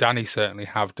me and Danny certainly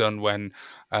have done, when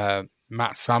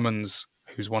Matt Salmons,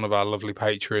 who's one of our lovely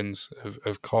patrons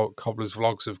of Cobbler's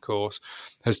Vlogs, of course,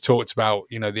 has talked about,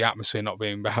 the atmosphere not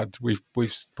being bad. We've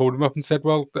pulled him up and said,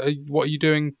 well, what are you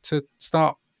doing to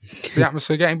start the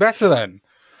atmosphere getting better then?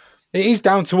 It is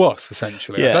down to us,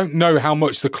 essentially. Yeah. I don't know how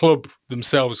much the club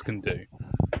themselves can do.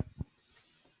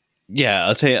 Yeah,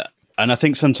 I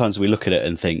think sometimes we look at it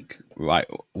and think, right,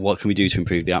 what can we do to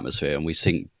improve the atmosphere? And we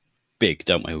think big,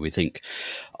 don't we? We think,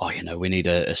 we need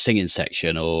a singing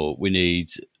section, or we need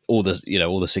all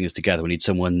the singers together. We need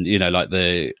someone, like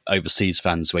the overseas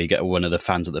fans, where you get one of the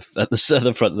fans at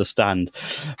the front of the stand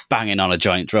banging on a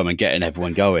giant drum and getting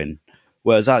everyone going.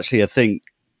 Whereas actually, I think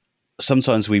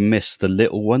sometimes we miss the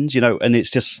little ones, and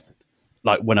it's just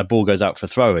like when a ball goes out for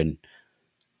throwing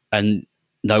and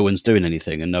no one's doing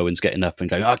anything and no one's getting up and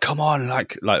going, oh, come on,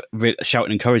 like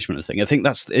shouting encouragement and thing. I think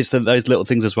it's those little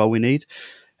things as well we need.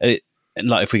 And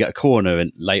like if we get a corner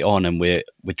and late on and we're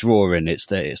drawing, it's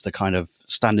the kind of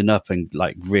standing up and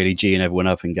like really geeing everyone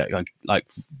up and get like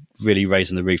really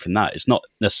raising the roof in that. It's not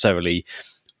necessarily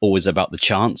always about the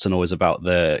chants and always about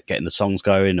the getting the songs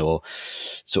going, or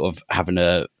sort of having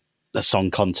a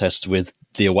song contest with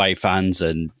the away fans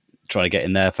and trying to get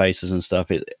in their faces and stuff.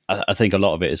 I think a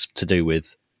lot of it is to do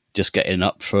with just getting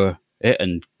up for it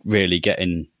and really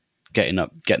getting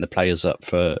the players up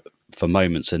for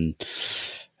moments and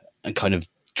kind of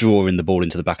drawing the ball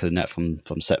into the back of the net from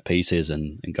set pieces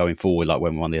and going forward, like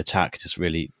when we're on the attack, just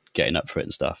really getting up for it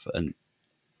and stuff. And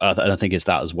I think it's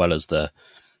that as well as the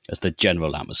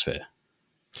general atmosphere.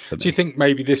 Do you think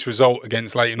maybe this result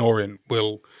against Leyton Orient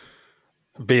will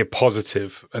be a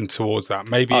positive and towards that?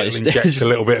 Maybe it'll inject a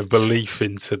little bit of belief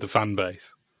into the fan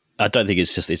base. I don't think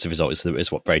it's a result.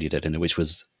 It's what Brady did, which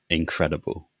was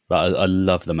incredible. I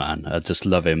love the man. I just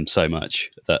love him so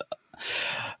much that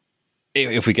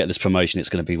if we get this promotion, it's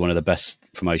going to be one of the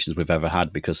best promotions we've ever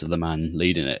had because of the man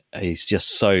leading it. He's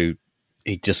just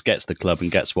he just gets the club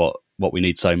and gets what we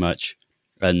need so much.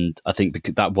 And I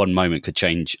think that one moment could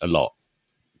change a lot,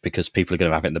 because people are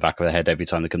going to have it in the back of their head every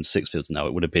time they come to Sixfields now.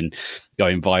 It would have been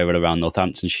going viral around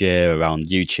Northamptonshire, around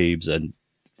YouTubes, and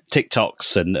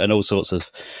TikToks and all sorts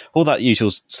of all that usual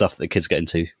stuff that the kids get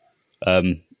into.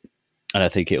 And I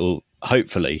think it will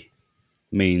hopefully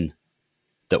mean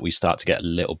that we start to get a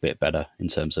little bit better in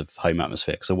terms of home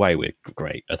atmosphere. Because away we're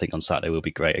great. I think on Saturday we'll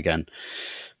be great again.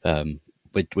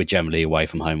 We're generally away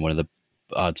from home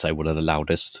I'd say one of the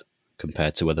loudest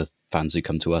compared to other fans who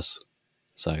come to us.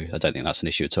 So I don't think that's an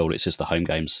issue at all. It's just the home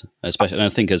games, especially. And I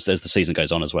think as the season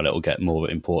goes on as well, it will get more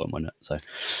important, won't it? So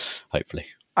hopefully,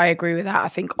 I agree with that. I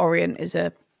think Orient is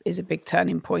a big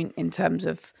turning point in terms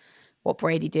of what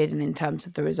Brady did and in terms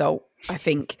of the result. I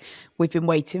think we've been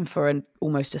waiting for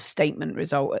almost a statement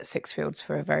result at Sixfields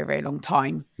for a very, very long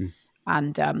time.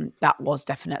 And that was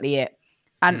definitely it.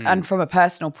 And from a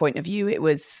personal point of view, it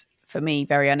was, for me,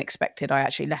 very unexpected. I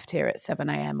actually left here at 7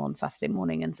 a.m. on Saturday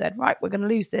morning and said, right, we're going to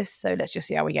lose this, so let's just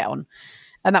see how we get on.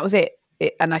 And that was it.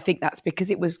 And I think that's because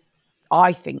it was,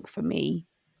 I think, for me,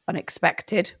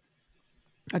 unexpected.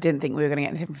 I didn't think we were going to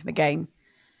get anything from the game.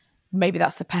 Maybe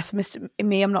that's the pessimist in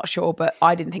me, I'm not sure, but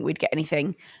I didn't think we'd get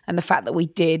anything. And the fact that we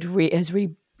did has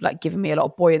really given me a lot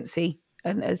of buoyancy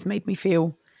and has made me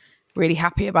feel really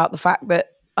happy about the fact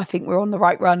that I think we're on the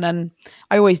right run. And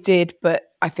I always did,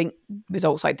 but I think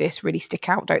results like this really stick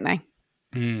out, don't they?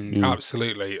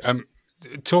 Absolutely.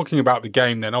 Talking about the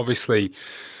game then, obviously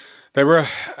there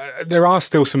are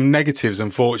still some negatives,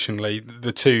 unfortunately.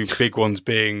 The two big ones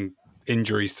being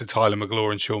injuries to Tyler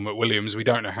McGlaw and Sean McWilliams. We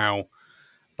don't know how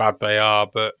bad they are,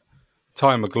 but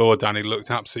Tyler McGlaw, Danny,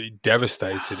 looked absolutely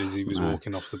devastated as he was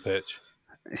walking off the pitch.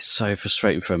 It's so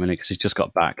frustrating for him, because he's just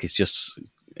got back.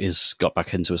 He's got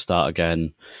back into a start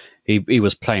again. He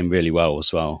was playing really well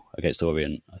as well against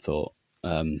Orient, I thought.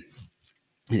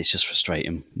 It's just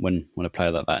frustrating when a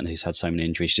player like that, and he's had so many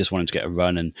injuries, you just want him to get a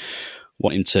run and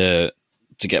want him to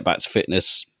get back to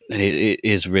fitness. It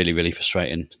is really, really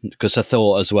frustrating, because I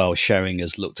thought as well Shering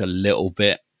has looked a little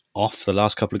bit off the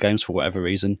last couple of games for whatever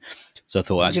reason. So I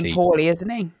thought he's been poorly, isn't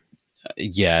he?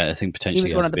 Yeah, I think potentially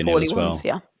he was one of the poorly ones,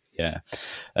 well. Yeah.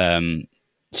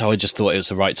 So I just thought it was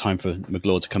the right time for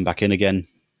McGlaw to come back in again.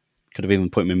 Could have even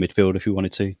put him in midfield if you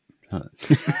wanted to.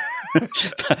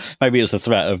 Maybe it was the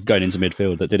threat of going into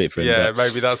midfield that did it for him. Yeah,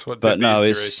 maybe that's what did the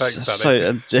injury.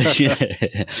 Thanks,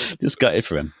 yeah, just gutted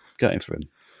for him.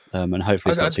 And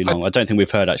hopefully it's not too long. I don't think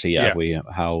we've heard actually yet, have we,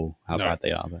 how bad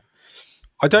they are. But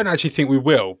I don't actually think we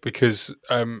will, because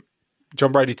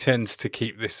John Brady tends to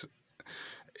keep this,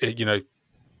 the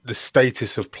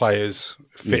status of players'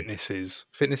 fitness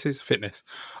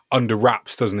under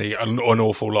wraps, doesn't he? An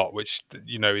awful lot, which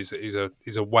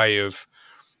is a way of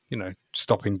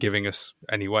stopping giving us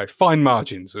anyway fine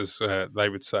margins, as they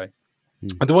would say.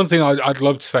 And the one thing I'd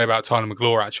love to say about Tyler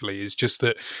McGlaw actually is just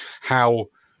that how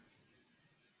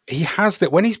he has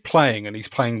that when he's playing, and he's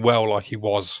playing well like he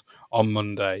was on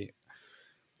Monday.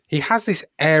 He has this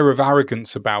air of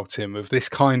arrogance about him, of this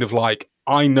kind of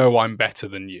I know I'm better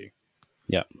than you.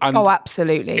 Yeah. And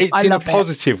absolutely. It's in a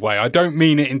positive way. I don't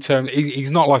mean it in terms...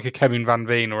 He's not like a Kevin Van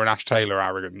Veen or an Ash Taylor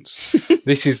arrogance.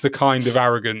 This is the kind of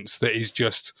arrogance that is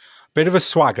just a bit of a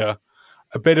swagger,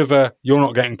 a bit of a, you're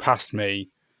not getting past me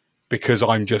because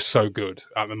I'm just so good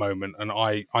at the moment. And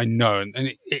I know.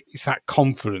 And it's that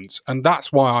confidence. And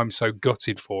that's why I'm so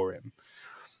gutted for him.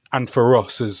 And for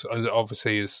us, as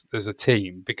obviously as a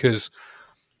team, because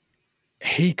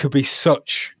he could be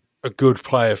such a good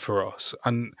player for us.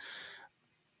 And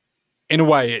in a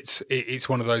way, it's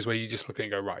one of those where you just look at it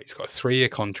and go, right, he's got a 3-year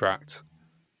contract.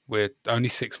 We're only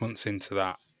 6 months into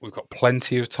that. We've got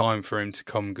plenty of time for him to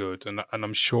come good, and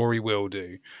I'm sure he will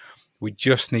do. We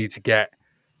just need to get,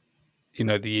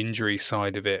 the injury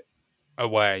side of it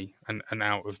away and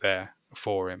out of there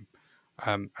for him.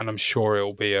 And I'm sure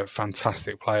it'll be a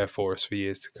fantastic player for us for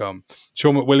years to come.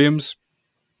 Sean McWilliams.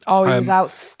 Oh, he was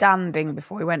outstanding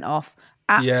before he went off.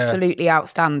 Absolutely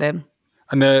outstanding.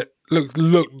 And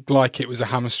looked like it was a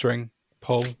hamstring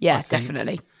pull. Yeah,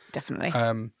 definitely.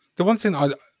 The one thing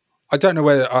I don't know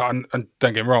whether, and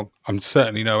don't get me wrong, I'm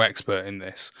certainly no expert in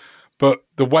this, but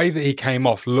the way that he came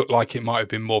off looked like it might have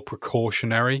been more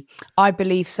precautionary. I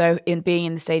believe so, in being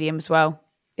in the stadium as well.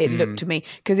 It looked to me,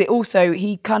 because it also,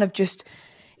 he kind of just,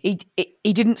 he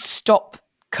didn't stop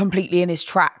completely in his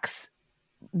tracks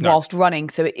whilst running.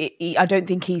 So I don't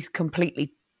think he's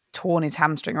completely torn his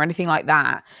hamstring or anything like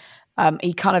that.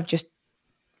 He kind of just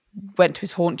went to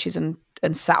his haunches and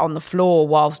sat on the floor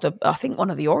whilst I think one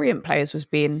of the Orient players was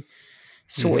being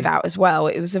sorted out as well.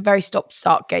 It was a very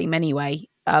stop-start game anyway.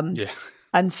 And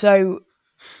so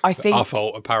I think... Our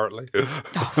fault, apparently.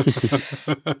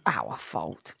 Our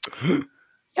fault.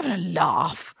 You're having a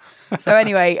laugh. So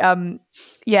anyway, and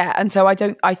so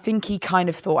I think he kind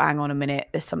of thought, hang on a minute,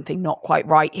 there's something not quite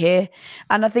right here.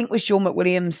 And I think with Sean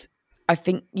McWilliams, I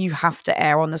think you have to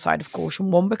err on the side of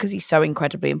caution. One, because he's so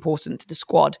incredibly important to the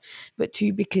squad, but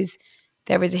two, because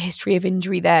there is a history of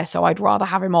injury there. So I'd rather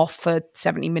have him off for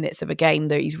 70 minutes of a game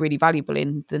that he's really valuable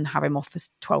in than have him off for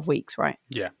 12 weeks, right?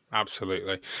 Yeah,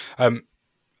 absolutely.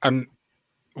 And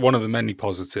one of the many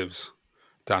positives,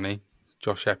 Danny,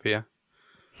 Josh Eppiah,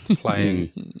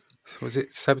 playing, was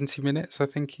it 70 minutes? I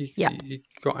think he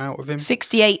got out of him.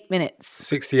 68 minutes.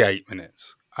 68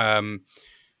 minutes.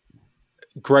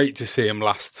 Great to see him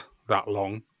last that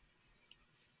long.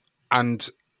 And,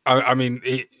 I mean,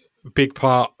 big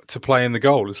part to play in the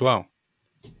goal as well.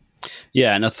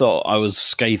 Yeah, and I thought I was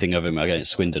scathing of him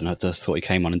against Swindon. I just thought he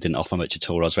came on and didn't offer much at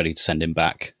all. I was ready to send him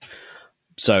back.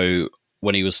 So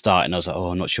when he was starting, I was like,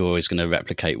 I'm not sure he's going to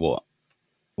replicate what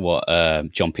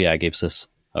Jean-Pierre gives us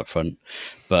up front.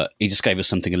 But he just gave us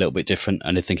something a little bit different,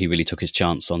 and I think he really took his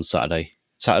chance on Saturday.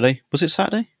 Saturday? Was it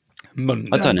Saturday? Monday.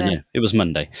 I don't know. Yeah, it was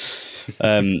Monday.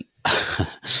 And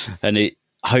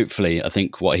hopefully, I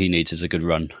think what he needs is a good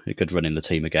run in the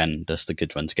team again, just a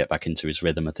good run to get back into his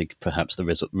rhythm. I think perhaps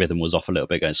the rhythm was off a little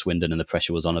bit against Swindon and the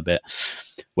pressure was on a bit,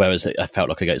 whereas I felt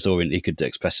like against Orient he could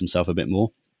express himself a bit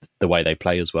more. The way they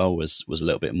play as well was a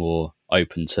little bit more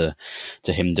open to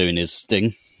him doing his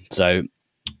thing. So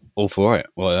all for it,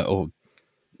 or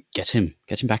get him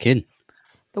back in.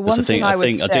 The one thing I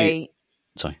would say...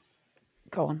 Sorry.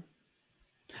 Go on.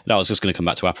 No, I was just going to come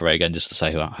back to Apare again just to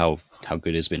say how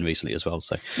good he's been recently as well.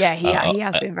 So yeah, he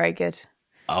has been very good.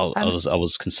 I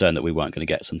was concerned that we weren't going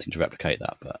to get something to replicate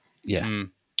that, but yeah.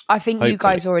 I think hopefully. You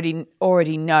guys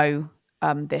already know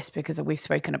this because we've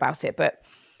spoken about it. But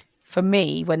for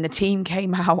me, when the team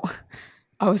came out,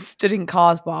 I was stood in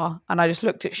Cars Bar and I just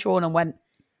looked at Sean and went,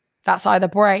 "That's either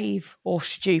brave or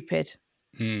stupid."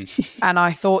 And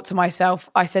I thought to myself,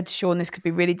 I said to Sean, this could be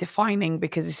really defining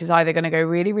because this is either going to go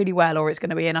really, really well or it's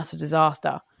going to be an utter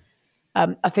disaster.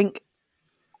 I think,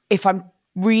 if I'm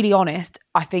really honest,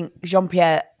 I think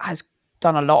Jean-Pierre has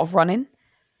done a lot of running.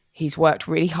 He's worked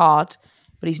really hard,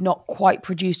 but he's not quite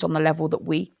produced on the level that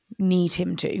we need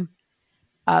him to.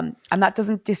 And that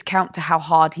doesn't discount to how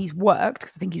hard he's worked,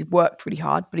 because I think he's worked really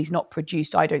hard, but he's not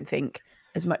produced, I don't think,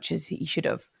 as much as he should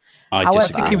have. I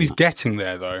think he was getting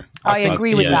there, though. I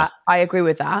agree with that. I agree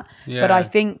with that. Yeah. But I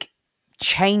think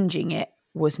changing it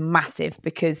was massive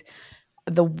because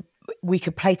we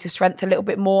could play to strength a little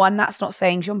bit more. And that's not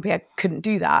saying Jean-Pierre couldn't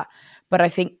do that. But I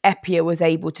think Eppiah was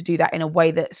able to do that in a way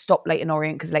that stopped Leyton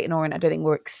Orient, because Leyton Orient, I don't think,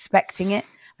 were expecting it.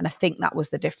 And I think that was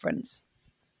the difference.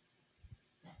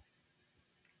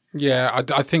 Yeah,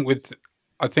 I think with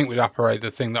Apare,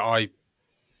 the thing that I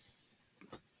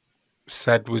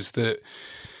said was that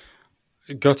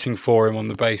gutting for him on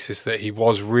the basis that he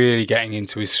was really getting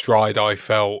into his stride. I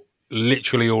felt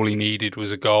literally all he needed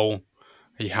was a goal.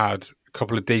 He had a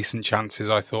couple of decent chances,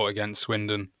 I thought, against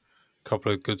Swindon. A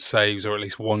couple of good saves, or at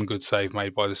least one good save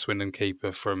made by the Swindon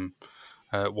keeper from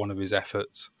one of his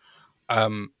efforts. I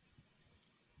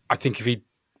think if he'd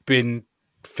been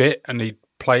fit and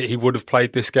he would have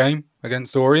played this game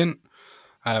against Orient.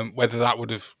 Whether that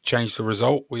would have changed the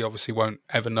result, we obviously won't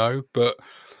ever know. But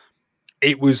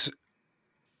it was...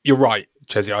 You're right,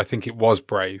 Chesney. I think it was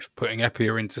brave putting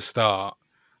Eppiah in to start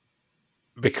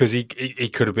because he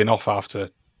could have been off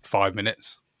after 5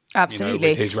 minutes. Absolutely.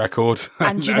 With his record.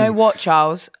 And you know what,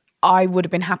 Charles? I would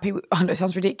have been happy with, I know it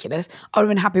sounds ridiculous, I would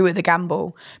have been happy with the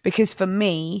gamble, because for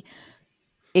me,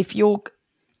 it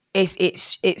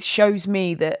shows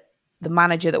me that the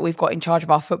manager that we've got in charge of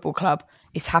our football club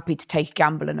is happy to take a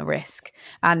gamble and a risk.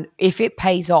 And if it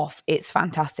pays off, it's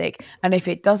fantastic. And if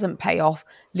it doesn't pay off,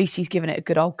 at least he's given it a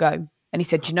good old go. And he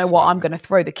said, you know what, I'm going to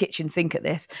throw the kitchen sink at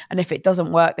this. And if it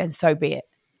doesn't work, then so be it.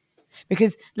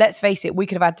 Because let's face it, we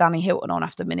could have had Danny Hilton on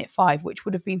after minute 5, which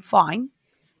would have been fine,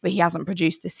 but he hasn't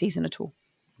produced this season at all.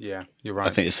 Yeah, you're right.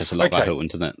 I think it says a lot about Hilton,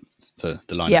 doesn't it? The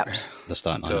lineups, the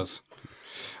starting lineup.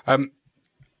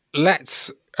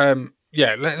 Let's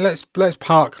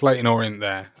park Leyton Orient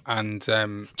there. And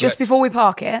just before we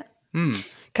park it,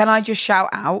 can I just shout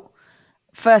out,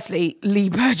 firstly, Lee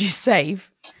Burgess' save.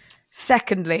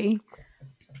 Secondly,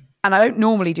 and I don't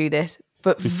normally do this,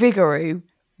 but Vigouroux,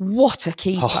 what a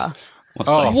keeper.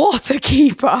 What a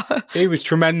keeper. He was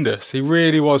tremendous. He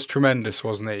really was tremendous,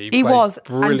 wasn't he? He was.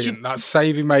 Brilliant. That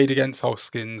save he made against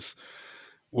Hoskins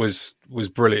was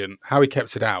brilliant. How he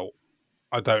kept it out,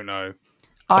 I don't know.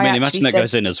 I mean, imagine that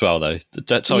goes in as well, though.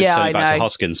 Sorry to say back to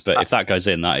Hoskins, but if that goes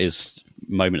in, that is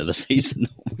moment of the season.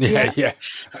 Yeah.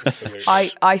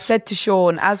 I said to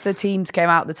Sean, as the teams came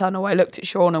out the tunnel, I looked at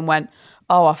Sean and went,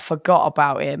 oh, I forgot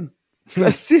about him.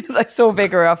 As soon as I saw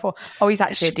Vigouroux, I thought, oh, he's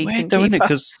actually a decent keeper.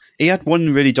 Because He had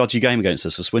one really dodgy game against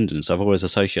us for Swindon, so I've always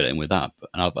associated him with that.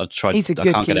 And I've tried. He's a good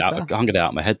keeper. I can't get it out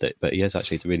of my head, but he is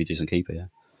actually a really decent keeper. Yeah.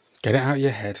 Get it out of your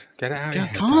head. Get it out of your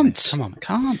head. Can't. Come on.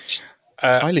 Can't.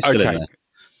 Kylie's still in there.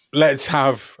 Let's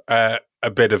have a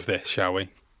bit of this, shall we?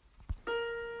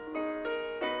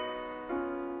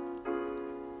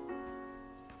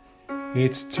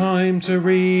 It's time to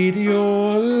read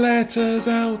your letters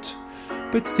out,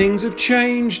 but things have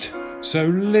changed, so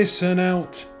listen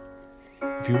out.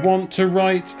 If you want to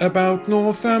write about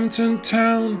Northampton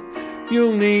Town,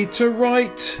 you'll need to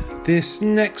write this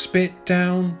next bit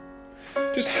down.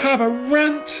 Just have a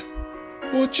rant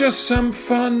or just some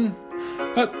fun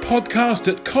at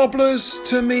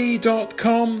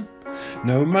podcast@cobblerstome.com.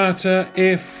 No matter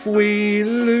if we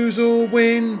lose or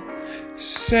win,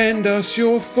 send us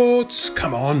your thoughts.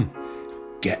 Come on,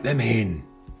 get them in.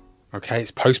 Okay, it's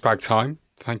postbag time.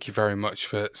 Thank you very much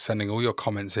for sending all your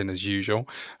comments in as usual.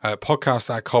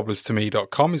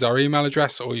 Podcast@cobblerstome.com is our email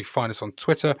address, or you find us on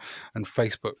Twitter and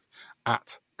Facebook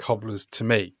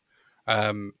 @cobblerstome.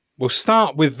 We'll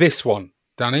start with this one,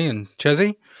 Danny and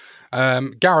Chezzy.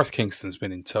 Gareth Kingston's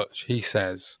been in touch. He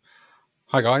says,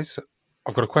 "Hi guys,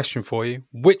 I've got a question for you.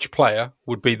 Which player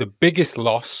would be the biggest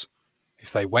loss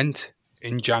if they went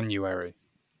in January?"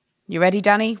 You ready,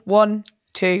 Danny? 1,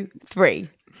 2, 3.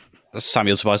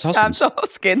 Samuel Tobias Hoskins. Sam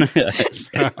Hoskins.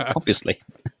 Yes, obviously.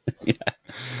 Yeah.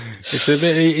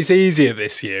 It's easier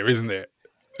this year, isn't it?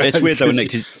 It's weird though, isn't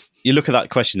it? 'Cause you look at that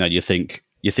question and you think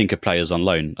of players on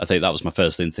loan. I think that was my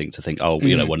first instinct to think, one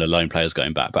of the loan players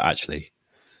going back, but actually,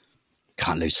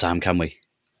 can't lose Sam, can we?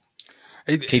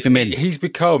 Keep him in. He's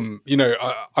become,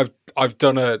 I've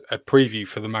done a preview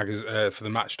for the for the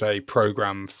match day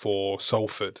program for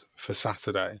Salford for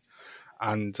Saturday,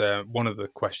 and one of the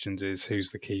questions is who's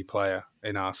the key player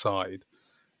in our side.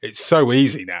 It's so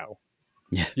easy now.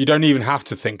 Yeah, you don't even have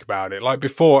to think about it. Like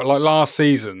before, like last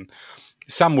season,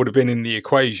 Sam would have been in the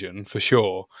equation for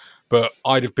sure, but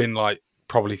I'd have been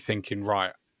probably thinking,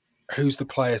 right, who's the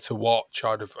player to watch?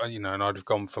 I'd have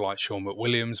gone for like Sean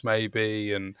McWilliams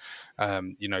maybe, and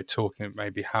talking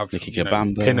maybe have Nicky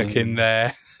Kabamba, Pinnock in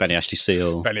there, Benny Ashley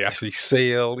Seal,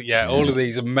 yeah, all of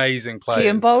these amazing players.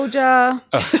 Ian Bolger,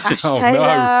 Ash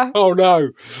Taylor. Oh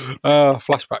no,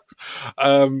 flashbacks.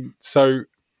 So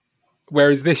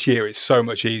whereas this year it's so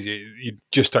much easier, you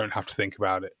just don't have to think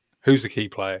about it. Who's the key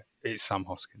player? It's Sam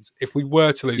Hoskins. If we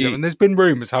were to lose him, and there's been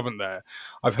rumours, haven't there?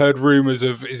 I've heard rumours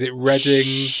of, is it Reading?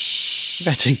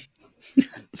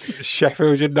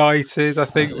 Sheffield United, I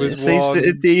think was one.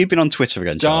 You've been on Twitter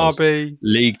again, Charles. Derby.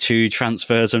 League 2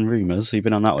 transfers and rumours. You've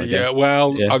been on that one again. Yeah,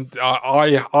 well, yeah.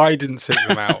 I didn't seek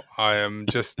them out. I am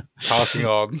just passing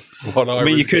on what I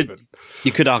was given.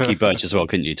 You could argue Birch as well,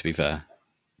 couldn't you, to be fair?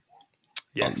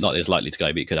 Yes. Not as likely to go,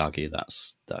 but you could argue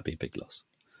that'd be a big loss.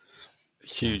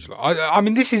 Huge. I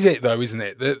mean, this is it, though, isn't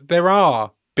it? There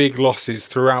are big losses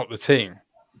throughout the team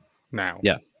now.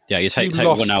 Yeah. You take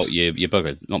one out, you're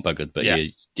buggered. Not buggered, but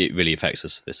it really affects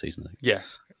us this season. I think. Yeah.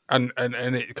 And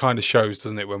it kind of shows,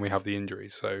 doesn't it, when we have the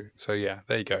injuries. So yeah,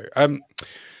 there you go.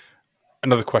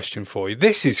 Another question for you.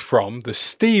 This is from the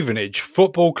Stevenage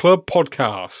Football Club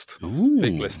podcast. Ooh.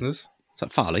 Big listeners. Is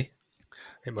that Farley?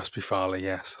 It must be Farley,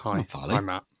 yes. Hi, Farley. Hi,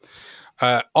 Matt.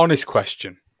 Honest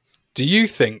question. Do you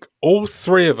think all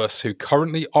three of us who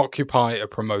currently occupy a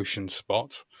promotion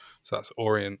spot, so that's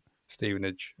Orient,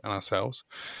 Stevenage and ourselves,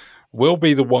 will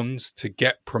be the ones to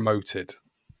get promoted?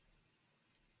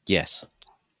 Yes.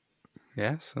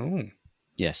 Yes? Oh.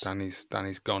 Yes. Danny's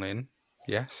gone in.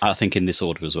 Yes. I think in this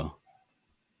order as well.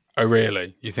 Oh,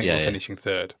 really? You think we're finishing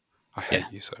third? I hate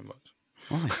you so much.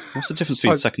 Why? What's the difference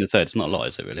between second and third? It's not a lot,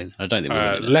 is it, really? I don't think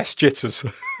we're really less jitters.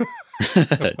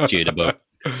 Judable.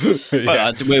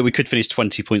 Well, we could finish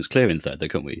 20 points clear in third, though,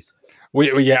 couldn't we?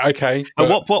 Yeah, okay.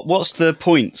 But what's the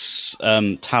points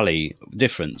tally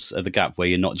difference of the gap where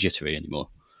you're not jittery anymore?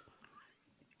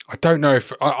 I don't know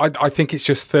if I think it's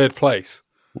just third place.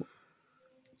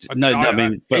 I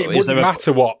mean, but it wouldn't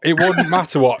matter what. It wouldn't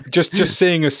matter what. Just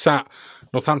seeing us sat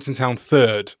Northampton Town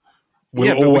third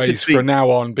will always, from now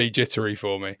on, be jittery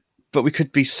for me. But we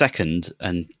could be second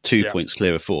and 2 points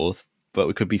clear of fourth. But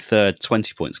we could be third,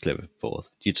 20 points clear of fourth.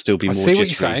 You'd still be more jittery. I see what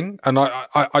you're saying, and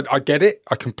I get it.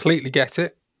 I completely get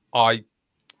it.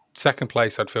 Second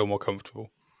place, I'd feel more comfortable.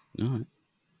 All right.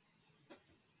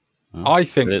 I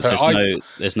think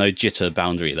there's no jitter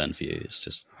boundary then for you. It's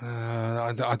just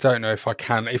I don't know if I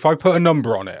can. If I put a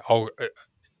number on it,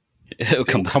 it'll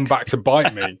come back to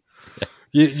bite me.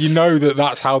 Yeah. You know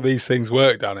that's how these things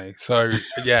work, Danny. So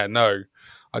yeah, no,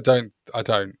 I don't.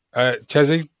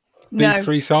 Chezzy, These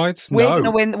three sides? We're No.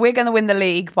 gonna win. We're gonna win the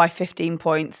league by 15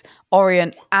 points.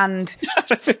 Orient and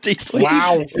 15 points.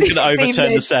 Wow. We're going to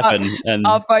overturn the 7 and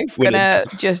are both win gonna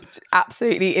it. just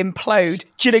absolutely implode.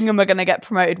 Gillingham are gonna get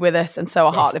promoted with us, and so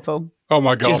are Hartlepool. Oh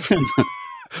my God.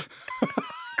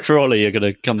 Crawley are going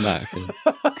to come back.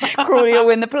 Crawley will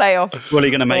win the playoff. Crawley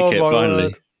going to make it my finally.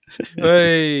 word.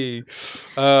 Hey.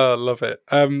 Love it.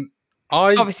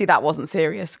 Obviously, that wasn't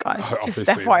serious, guys. Just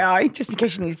Obviously FYI, just in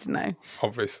case you needed to know.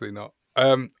 Obviously not.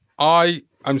 I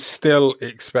am still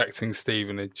expecting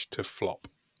Stevenage to flop.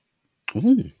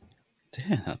 Ooh.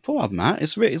 Yeah, poor Matt.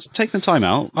 It's taking the time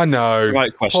out. I know.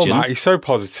 Right question. Poor Matt, he's so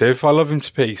positive. I love him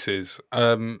to pieces.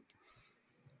 I'm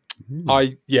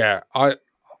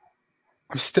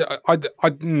still.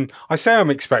 I say I'm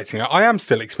expecting it. I am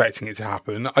still expecting it to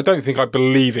happen. I don't think I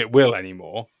believe it will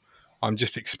anymore. I'm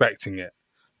just expecting it.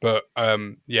 But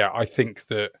I think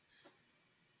that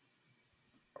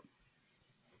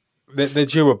they're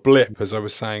due a blip, as I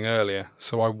was saying earlier.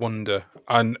 So I wonder.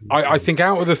 And I think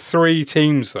out of the three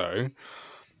teams, though,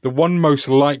 the one most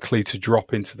likely to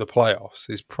drop into the playoffs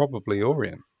is probably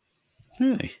Orient.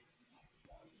 Really?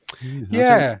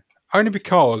 Yeah, only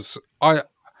because I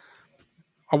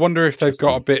wonder if they've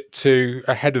got a bit too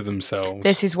ahead of themselves.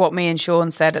 This is what me and Sean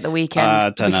said at the weekend. I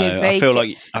don't know. I feel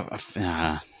like...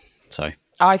 sorry.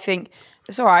 I think...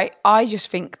 It's all right. I just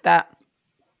think that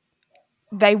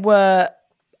they were,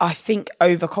 I think,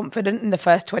 overconfident in the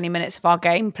first 20 minutes of our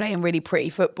game, playing really pretty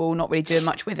football, not really doing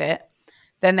much with it.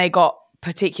 Then they got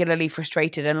particularly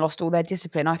frustrated and lost all their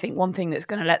discipline. I think one thing that's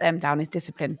going to let them down is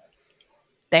discipline.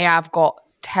 They have got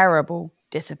terrible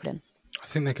discipline. I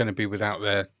think they're going to be without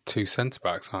their two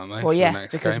centre-backs, aren't they? Well, yes, the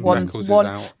next because game.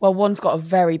 one's got a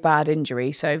very bad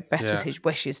injury, so best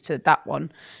wishes to that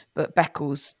one. But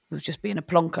Beckles was just being a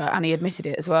plonker, and he admitted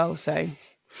it as well. So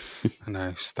I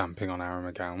know, stamping on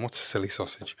Aaron McGowan. What a silly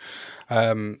sausage.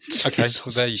 Okay,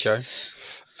 well, there you go.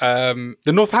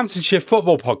 The Northamptonshire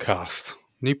Football Podcast,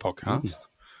 new podcast.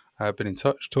 Been in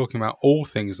touch, talking about all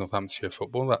things Northamptonshire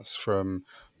football. That's from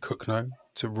Cookno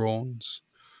to Rawns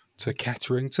to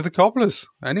Kettering to the Cobblers,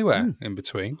 anywhere in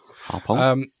between.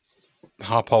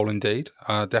 Harpole indeed,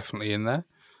 definitely in there.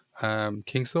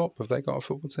 Kingsthorpe, have they got a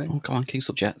football team? Oh, come on,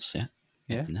 Kingsthorpe Jets, yeah.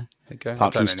 Yeah, there you go.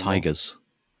 Parklands Tigers.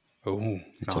 Oh,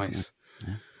 nice.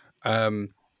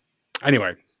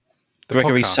 Anyway.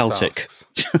 Gregory Celtic.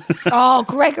 Oh,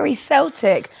 Gregory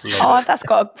Celtic. That's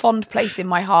got a fond place in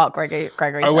my heart, Gregory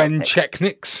O.N. Celtic.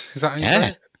 Czechniks, is that how you say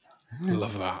it?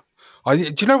 Love that.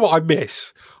 Do you know what I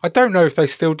miss? I don't know if they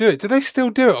still do it. Do they still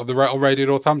do it on the Radio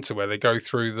Northampton, where they go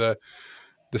through the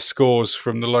scores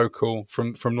from the local,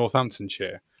 from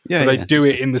Northamptonshire? Yeah, they do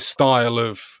it in the style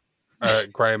of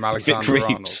Graham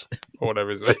Alexander-Arnold, or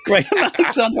whatever his name. Graham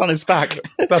Alexander on his back.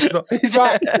 That's not. He's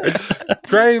back.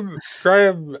 Graham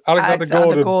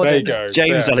Alexander-Gordon. There you go.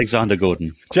 James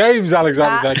Alexander-Gordon. James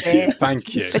Alexander.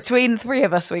 Thank you. Between the three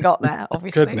of us, we got there.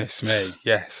 Obviously. Goodness me.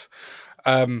 Yes.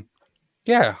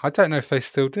 Yeah, I don't know if they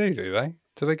still do they?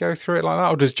 Do they go through it like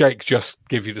that, or does Jake just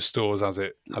give you the stores as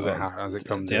it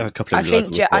comes? Yeah, a couple of I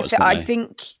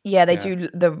think they do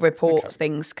the report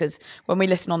things, because when we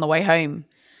listen on the way home,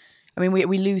 I mean,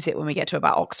 we lose it when we get to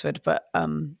about Oxford, but a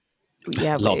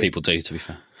lot of people do, to be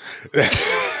fair.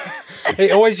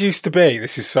 It always used to be.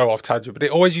 This is so off tangent, but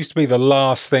it always used to be the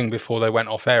last thing before they went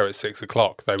off air at 6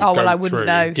 o'clock. They would go through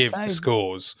and give the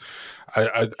scores,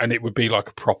 and it would be like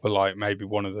a proper, like maybe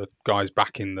one of the guys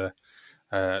back in the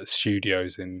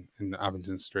studios in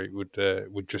Abington Street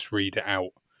would just read it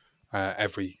out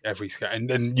every and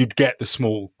then you'd get the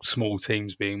small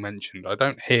teams being mentioned. I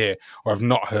don't hear, or I've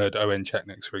not heard O.N.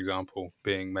 Czechniks, for example,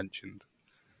 being mentioned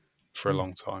for a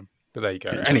long time. But there you go.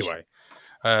 Anyway,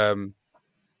 the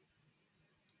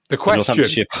question, the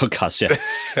Northamptonshire podcast,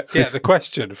 yeah, the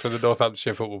question for the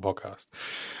Northamptonshire Football Podcast: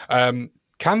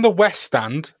 can the West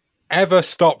Stand ever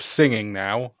stop singing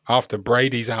now after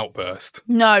Brady's outburst?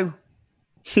 No.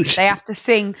 They have to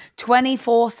sing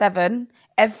 24/7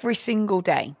 every single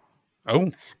day.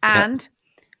 Oh. And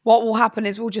what will happen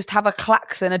is we'll just have a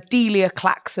klaxon, a Delia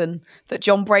klaxon that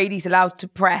John Brady's allowed to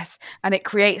press, and it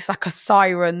creates like a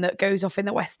siren that goes off in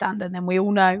the West Stand, and then we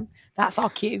all know that's our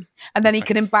cue. And then he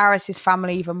can embarrass his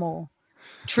family even more.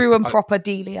 True and proper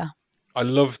Delia. I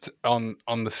loved on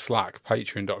the Slack,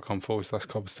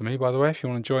 patreon.com/Cobbs to me, by the way, if you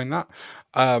want to join that.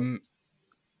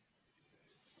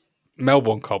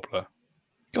 Melbourne Cobbler.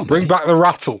 Bring back the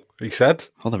rattle, he said.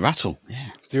 Oh, the rattle, yeah.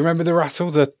 Do you remember the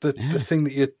rattle? The thing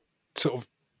that you sort of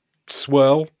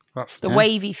swirl? That's the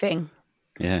wavy thing.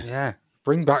 Yeah. Yeah.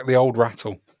 Bring back the old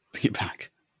rattle. Bring it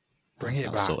back. Bring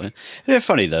it back. It's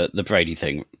funny, the Brady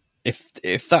thing. If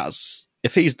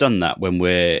he's done that when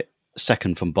we're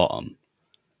second from bottom,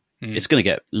 it's going to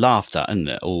get laughed at, isn't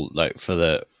it? All like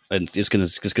and it's going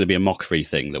to be a mockery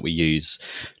thing that we use,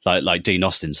 like Dean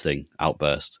Austin's thing,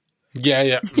 outburst.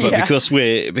 Yeah. But because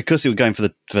we're going for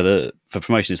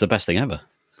promotion, it's the best thing ever.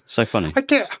 So funny.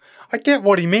 I get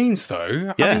what he means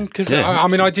though. Yeah. I mean, because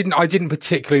I didn't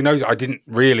particularly know. I didn't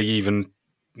really even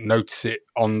notice it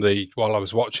while I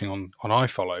was watching on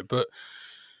iFollow. But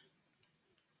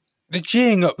the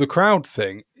geeing up the crowd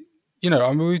thing, I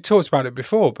mean, we talked about it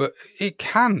before, but it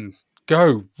can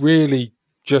go really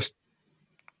just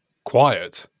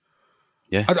quiet.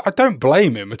 Yeah, I don't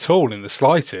blame him at all in the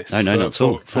slightest. No, not at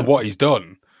all. For what he's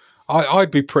done.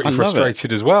 I'd be pretty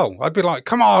frustrated as well. I'd be like,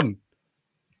 come on.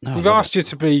 We've asked you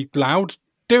to be loud.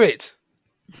 Do it.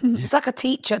 It's like a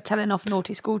teacher telling off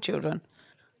naughty school children.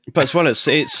 But as well,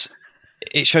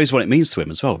 it shows what it means to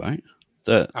him as well, right?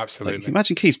 Absolutely. Like,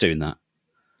 imagine Keith doing that.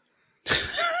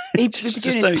 He'd be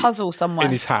doing his puzzle somewhere.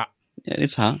 In his hat. Yeah, in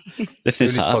his hat. Lifting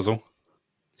his puzzle.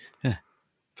 Yeah.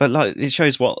 But it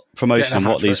shows what promotion and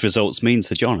what these results mean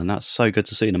to John, and that's so good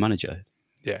to see in a manager.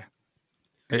 Yeah.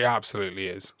 It absolutely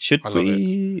is. Should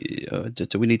we?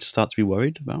 Do we need to start to be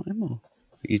worried about him? Or are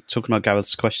you talking about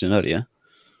Gareth's question earlier?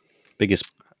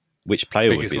 Which player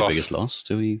would be the biggest loss?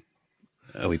 Are we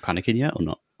panicking yet or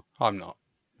not? I'm not.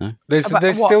 No. There's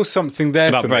still something there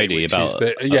about for Brady. Me,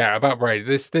 about Brady.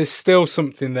 There's still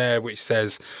something there which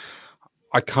says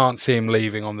I can't see him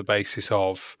leaving on the basis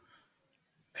of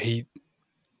he.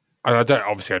 And I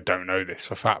don't know this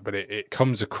for a fact, but it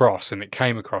comes across, and it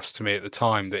came across to me at the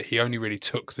time that he only really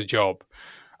took the job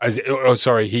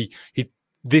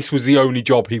this was the only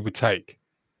job he would take.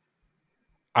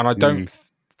 And I don't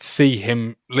see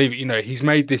him leaving. He's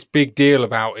made this big deal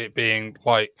about it being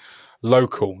like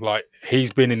local, like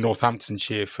he's been in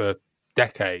Northamptonshire for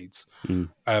decades.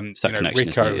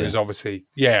 Rico is obviously,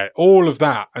 all of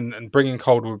that, and bringing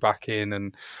Calderwood back in,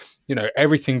 and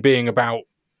everything being about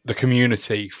the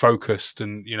community focused,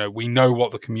 and we know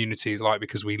what the community is like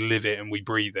because we live it and we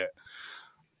breathe it.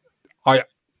 I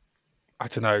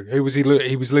don't know, who was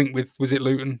he was linked with? Was it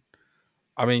Luton?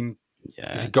 I mean,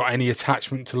 has he got any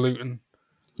attachment to Luton?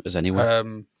 As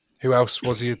anyone? Who else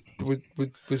was he?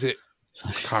 Was it?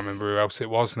 I can't remember who else it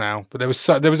was now, but there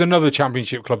was another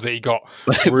Championship club that he got.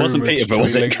 It wasn't Peterborough,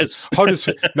 was it?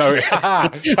 No.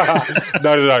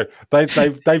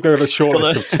 They've got a short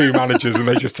list of 2 managers, and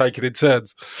they just take it in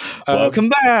turns. Welcome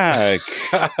back.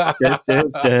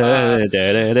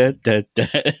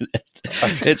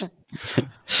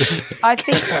 I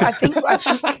think.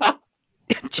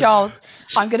 Charles,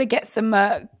 I'm going to get some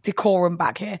decorum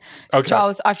back here. Okay.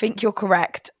 Charles, I think you're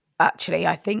correct. Actually,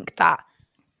 I think that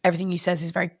everything you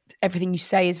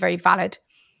say is very valid.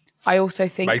 I also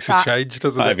think makes a change,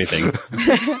 doesn't it? Everything.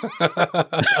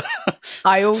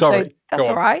 That's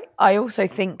all right. I also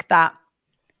think that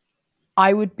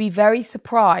I would be very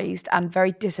surprised and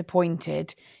very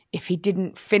disappointed if he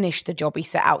didn't finish the job he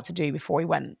set out to do before he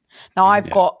went. Now,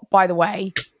 I've got, by the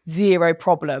way, zero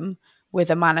problem with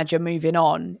a manager moving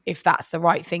on if that's the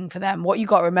right thing for them. What you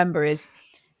got to remember is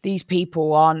these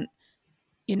people aren't,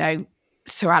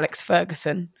 Sir Alex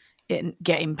Ferguson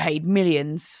getting paid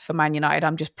millions for Man United.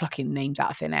 I'm just plucking names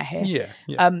out of thin air here.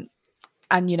 Yeah.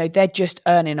 And they're just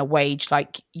earning a wage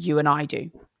like you and I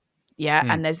do. Yeah.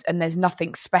 And there's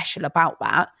nothing special about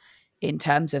that in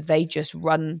terms of they just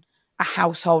run a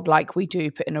household like we do,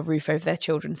 putting a roof over their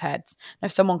children's heads. Now,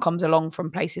 if someone comes along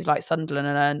from places like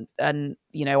Sunderland and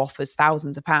offers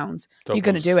thousands of pounds, you're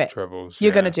going to do it.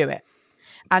 You're going to do it.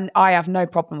 And I have no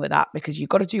problem with that, because you've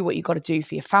got to do what you've got to do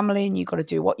for your family, and you've got to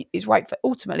do what is right for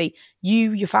ultimately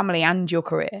you, your family, and your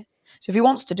career. So if he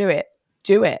wants to do it,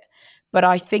 do it. But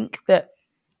I think that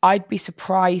I'd be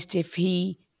surprised if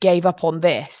he gave up on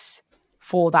this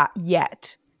for that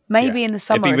yet. Maybe in the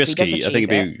summer. It'd be risky. I think it'd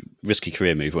be a risky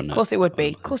career move, wouldn't it? Of course it would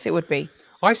be. Of course it would be.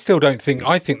 I still don't think.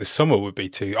 I think the summer would be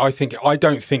too. I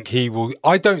don't think he will.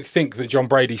 I don't think that John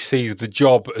Brady sees the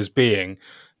job as being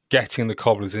getting the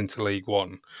Cobblers into League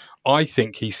One. I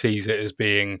think he sees it as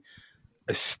being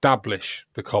establish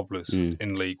the Cobblers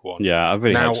in League One. Yeah, I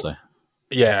really hope so.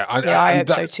 Yeah, I hope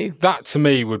so too. That to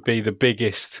me would be the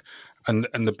biggest and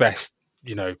the best,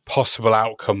 possible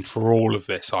outcome for all of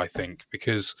this. I think,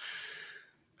 because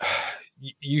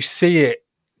you see it.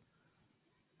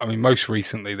 I mean, most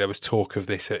recently there was talk of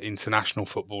this at international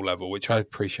football level, which I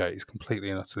appreciate is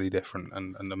completely and utterly different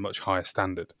and a much higher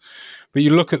standard. But you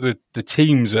look at the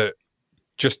teams that,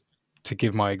 just to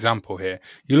give my example here,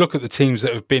 you look at the teams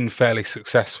that have been fairly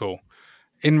successful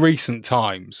in recent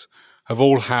times, have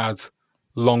all had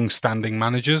long-standing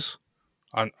managers.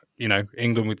 And,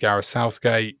 England with Gareth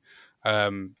Southgate,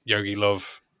 Yogi Löw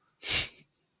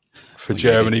for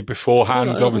Germany beforehand.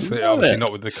 Obviously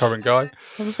not with the current guy.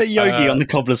 I'm a bit Yogi on the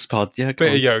Cobblers pod. Yeah,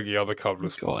 bit of Yogi on the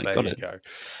Cobblers pod. There you go.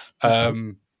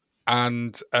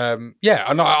 And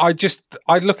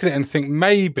I look at it and think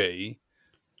maybe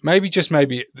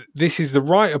this is the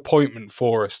right appointment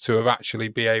for us to have actually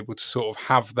be able to sort of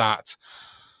have that.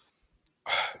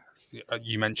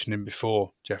 You mentioned him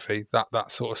before, Jeffy.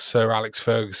 That sort of Sir Alex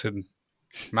Ferguson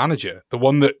manager, the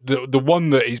one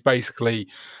that is basically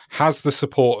has the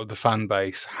support of the fan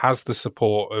base, has the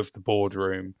support of the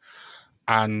boardroom,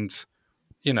 and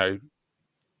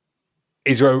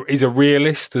is a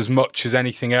realist as much as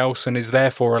anything else, and is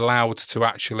therefore allowed to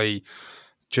actually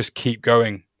just keep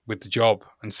going with the job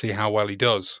and see how well he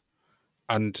does,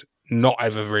 and not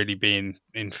ever really being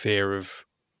in fear of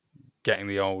getting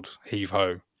the old heave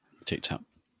ho. TikTok.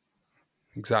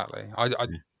 Exactly.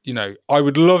 I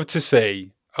would love to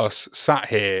see us sat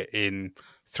here in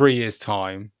 3 years'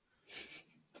 time,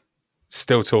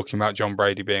 still talking about John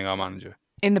Brady being our manager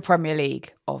in the Premier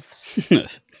League. I mean,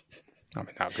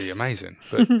 that'd be amazing.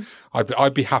 But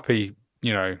I'd be happy,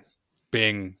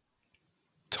 being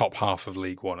top half of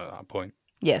League One at that point.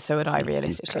 Yeah, so would I,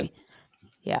 realistically.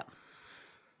 Yeah.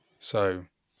 So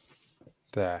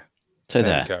there.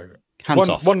 There you go. Hands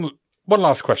off. One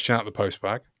last question out of the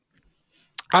postbag.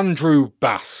 Andrew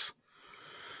Bass.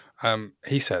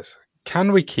 He says,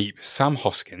 can we keep Sam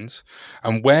Hoskins,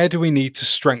 and where do we need to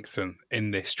strengthen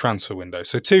in this transfer window?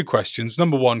 So 2 questions.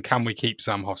 Number 1, can we keep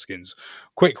Sam Hoskins?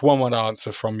 Quick one-word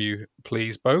answer from you,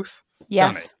 please, both.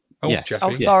 Yes. Danny. Yes. Jeffy.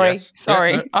 Oh, sorry. Yes.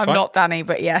 Sorry. Yeah, no, I'm fine. not Danny,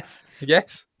 but yes.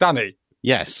 Yes. Danny.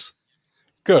 Yes.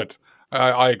 Good.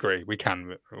 I agree. We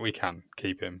can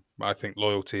keep him. I think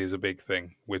loyalty is a big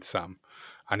thing with Sam,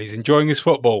 and he's enjoying his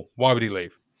football. Why would he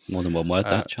leave? More than one word,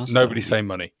 that, Charles. Nobody say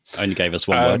money. Only gave us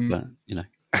one word, but,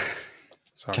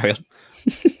 Sorry. Carry on.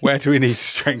 Where do we need to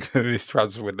strengthen this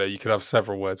transfer window? You could have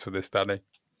several words for this, Danny.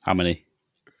 How many?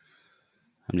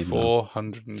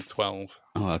 412.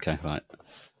 Oh, okay, right.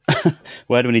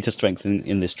 Where do we need to strengthen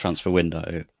in this transfer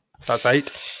window? That's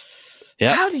 8.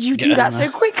 Yeah. How did you do that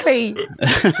so quickly?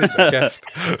 I guessed.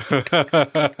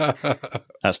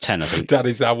 That's 10, I think.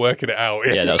 Daddy's now working it out.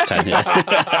 Yeah, that was 10, yeah.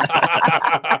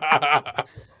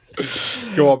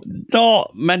 Go on.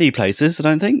 Not many places, I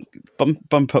don't think.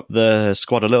 Bump up the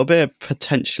squad a little bit.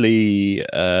 Potentially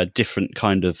a different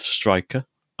kind of striker,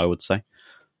 I would say.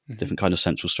 Mm-hmm. Different kind of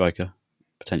central striker,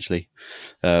 potentially,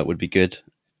 would be good.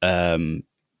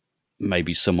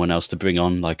 Maybe someone else to bring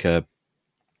on, like a...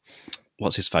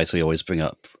 What's his face I always bring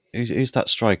up? Who's that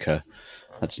striker?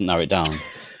 Let's narrow it down.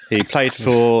 He played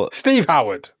for... Steve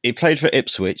Howard. He played for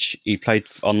Ipswich. He played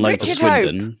on loan for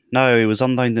Swindon. Hope. No, he was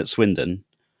on loan at Swindon.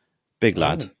 Big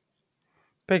lad. Oh.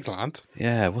 Big lad?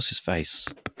 Yeah, what's his face?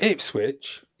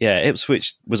 Ipswich? Yeah,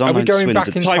 Ipswich was on Are we loan to going Swindon.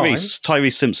 back in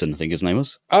Tyrese Simpson, I think his name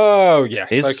was. Oh,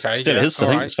 yes. Okay. Still is, I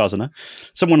think, right. as far as I know.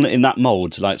 Someone in that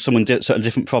mould, like someone sort of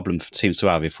different problem seems to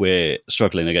have if we're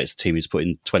struggling against a team who's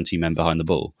putting 20 men behind the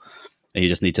ball. And you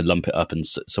just need to lump it up and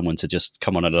someone to just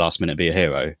come on at the last minute and be a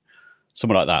hero.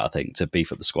 Someone like that, I think, to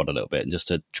beef up the squad a little bit and just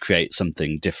to create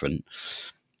something different.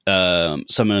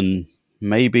 Someone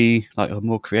maybe like a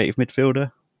more creative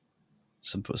midfielder.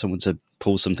 Someone to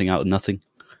pull something out of nothing.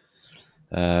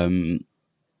 And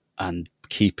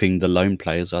keeping the loan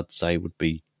players, I'd say, would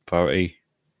be priority.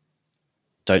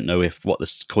 Don't know what the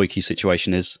Koike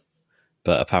situation is,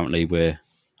 but apparently we've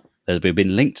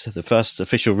been linked. The first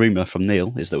official rumour from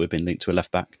Neil is that we've been linked to a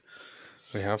left back.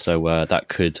 We have. So that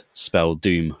could spell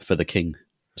doom for the king.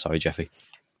 Sorry, Jeffy.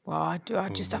 Well, I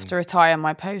just have to retire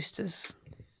my post as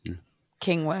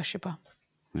king worshipper.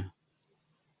 Yeah.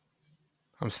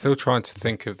 I'm still trying to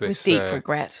think of this. With deep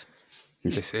regret.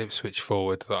 This Ipswich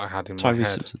forward that I had in my Tyrese head.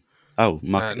 Simpson. Oh,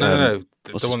 Mark, no.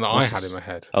 The one that I had in my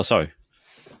head. Oh, sorry.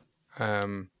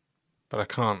 But I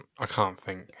can't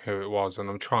think who it was, and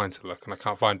I'm trying to look, and I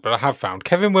can't find. But I have found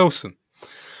Kevin Wilson.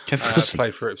 Kevin Wilson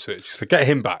played for Ipswich, so get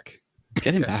him back.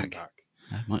 Get him back.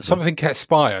 Something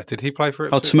Ketspire. Did he play for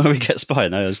Ipswich? Oh, Tamori Ketspire.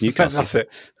 No, it was Newcastle. That's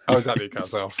it. Oh, was that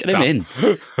Newcastle? Get him in.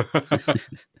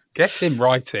 Get him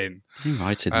right in. Get him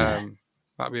right in there.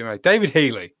 That'd be amazing. David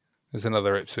Healy is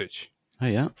another Ipswich. Oh,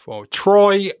 yeah. For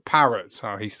Troy Parrott.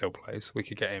 Oh, he still plays. We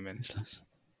could get him in. Nice.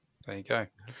 There you go.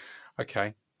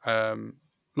 Okay.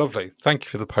 Lovely. Thank you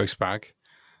for the postbag.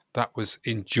 That was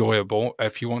enjoyable.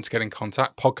 If you want to get in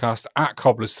contact,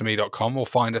 podcast@cobblerstome.com or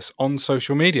find us on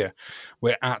social media.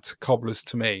 We're at Cobblers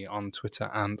to Me on Twitter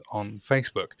and on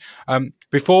Facebook.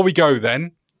 Before we go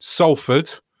then,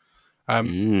 Salford.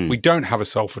 We don't have a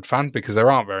Salford fan because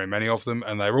there aren't very many of them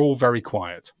and they're all very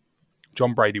quiet.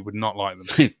 John Brady would not like them.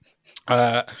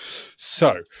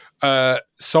 Salford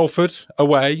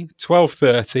away,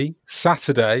 12:30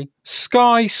 Saturday.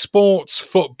 Sky Sports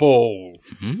Football.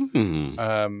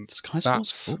 Sky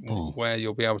Sports Football, where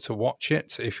you'll be able to watch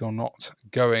it if you're not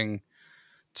going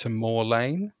to Moor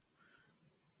Lane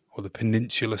or the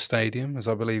Peninsula Stadium, as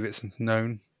I believe it's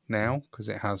known now, because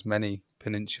it has many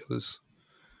peninsulas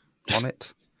on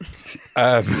it.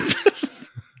 I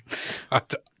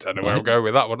don't know where I'll go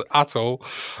with that one at all.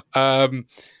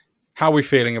 How are we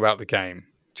feeling about the game,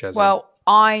 Chesney? Well,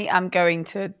 I am going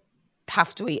to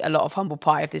have to eat a lot of humble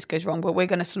pie if this goes wrong, but we're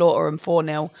going to slaughter them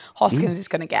 4-0. Hoskins is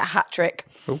going to get a hat trick.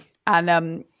 Cool.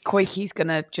 And Koike's going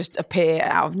to just appear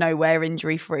out of nowhere,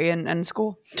 injury-free, and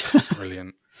score.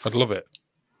 Brilliant. I'd love it.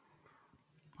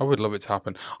 I would love it to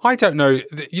happen. I don't know.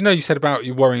 You said about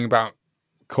you worrying about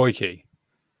Koike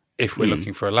if we're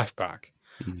looking for a left-back.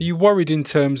 Are you worried in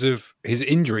terms of his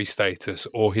injury status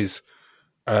or his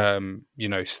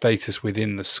status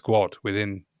within the squad,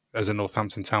 as a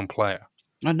Northampton Town player?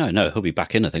 No, he'll be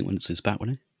back in, I think, once he's back,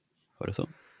 won't he? I would have thought.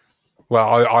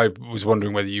 Well, I was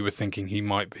wondering whether you were thinking he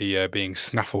might be being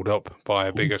snaffled up by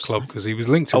a bigger club, because he was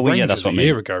linked to Rangers a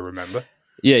year ago, remember?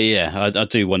 Yeah, I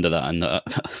do wonder that, and I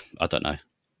don't know.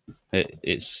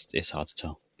 It's hard to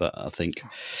tell, but I think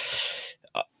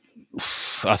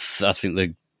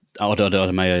the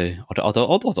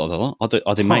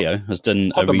Mayo has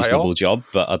done a reasonable job,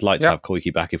 but I'd like to have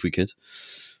Koike back if we could.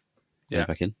 Yeah,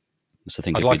 back in. So I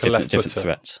think it'd be a different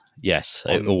threat. Yes,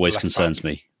 it always concerns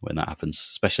me when that happens,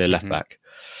 especially a left back.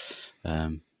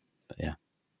 But yeah,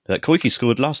 Koike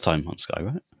scored last time on Sky,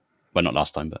 right? Well, not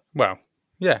last time, but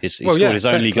he scored his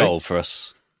only goal for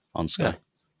us on Sky. Yeah.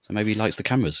 So maybe he likes the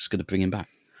cameras. It's going to bring him back.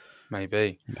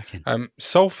 Maybe.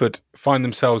 Salford find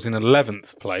themselves in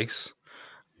 11th place.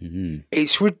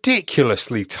 It's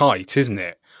ridiculously tight, isn't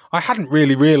it? I hadn't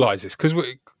really realised this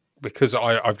because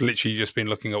I've literally just been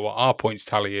looking at what our points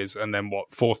tally is and then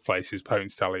what fourth place's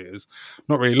points tally is.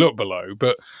 Not really looked below,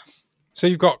 but so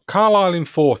you've got Carlisle in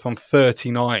fourth on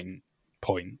 39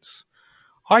 points.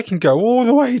 I can go all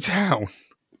the way down.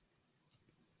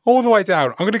 All the way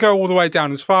down. I'm going to go all the way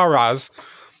down as far as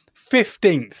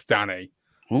 15th, Danny,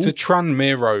 to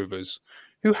Tranmere Rovers,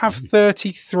 who have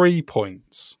 33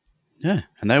 points. Yeah,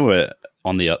 and they were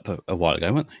on the up a while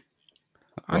ago, weren't they?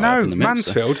 I know.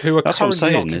 Mansfield, who are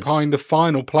currently occupying the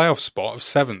final playoff spot of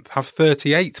 7th, have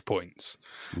 38 points.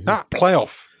 That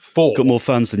playoff four... Got more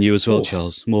fans than you as well,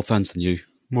 Charles. More fans than you.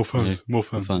 More fans. More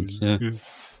fans. Yeah.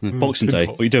 Boxing Day,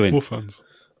 what are you doing? More fans.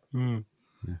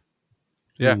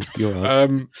 Yeah. You're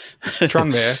right.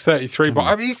 Tranmere, 33. But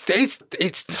I mean,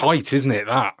 it's tight, isn't it,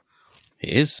 that?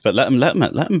 It is, but let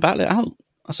them battle it out.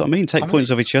 That's what I mean. Take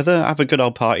points off each other, have a good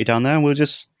old party down there, and we'll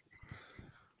just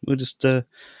have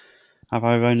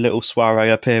our own little soiree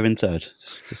up here in third.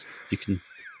 Just you can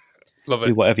love it.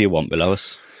 Do whatever you want below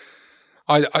us.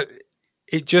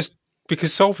 It just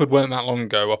because Salford weren't that long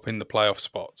ago up in the playoff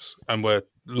spots and were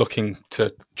looking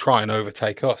to try and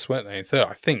overtake us, weren't they? In third,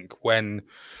 I think when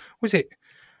was it?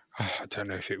 I don't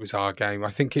know if it was our game.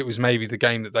 I think it was maybe the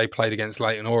game that they played against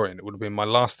Leyton Orient. It would have been my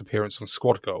last appearance on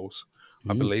Squad Goals.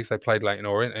 I believe they played Leyton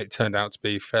Orient. It turned out to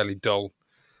be a fairly dull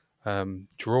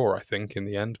draw, I think, in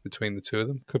the end between the two of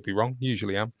them. Could be wrong.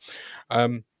 Usually am.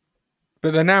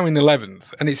 But they're now in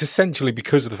 11th, and it's essentially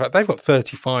because of the fact they've got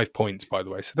 35 points, by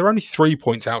the way. So they're only 3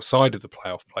 points outside of the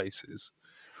playoff places.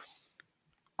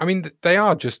 I mean, they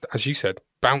are just, as you said,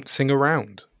 bouncing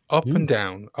around, up and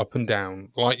down,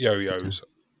 like yo-yos.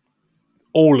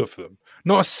 All of them.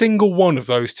 Not a single one of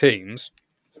those teams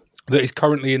that is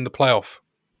currently in the playoff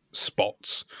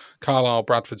spots, Carlisle,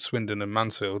 Bradford, Swindon and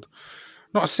Mansfield,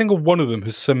 not a single one of them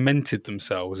has cemented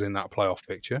themselves in that playoff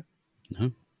picture.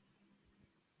 No.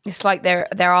 It's like they're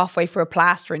halfway through a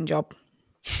plastering job.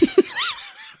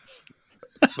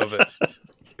 Love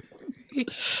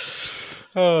it.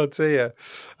 Oh dear.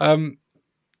 I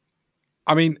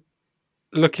mean,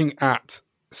 looking at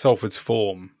Salford's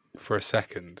form for a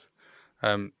second,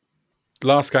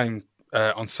 last game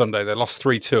on Sunday they lost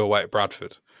 3-2 away at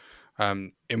Bradford.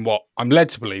 In what I'm led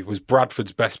to believe was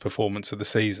Bradford's best performance of the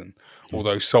season,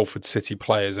 although Salford City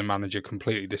players and manager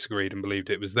completely disagreed and believed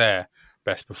it was their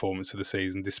best performance of the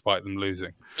season, despite them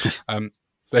losing.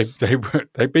 They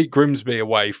beat Grimsby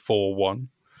away 4-1,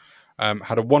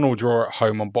 had a 1-1 draw at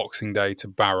home on Boxing Day to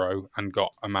Barrow and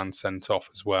got a man sent off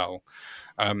as well.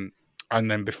 And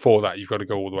then before that, you've got to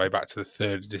go all the way back to the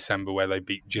 3rd of December where they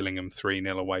beat Gillingham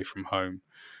 3-0 away from home,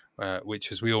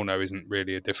 which, as we all know, isn't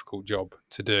really a difficult job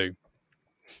to do.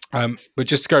 But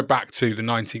just to go back to the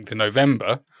 19th of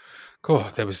November,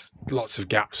 God, there was lots of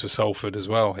gaps for Salford as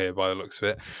well here by the looks of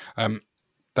it.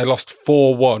 They lost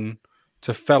 4-1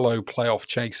 to fellow playoff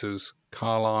chasers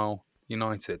Carlisle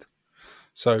United.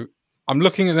 So I'm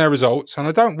looking at their results, and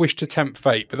I don't wish to tempt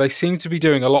fate, but they seem to be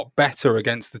doing a lot better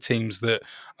against the teams that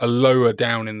are lower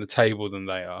down in the table than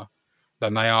they are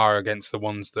against the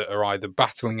ones that are either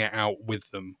battling it out with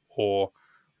them or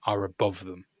are above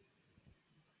them.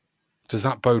 Does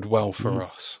that bode well for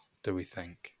us, do we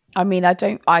think? I mean,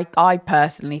 I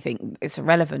personally think it's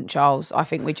irrelevant, Charles. I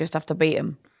think we just have to beat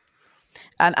them.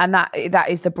 And that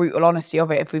is the brutal honesty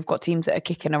of it. If we've got teams that are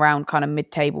kicking around kind of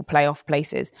mid-table playoff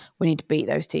places, we need to beat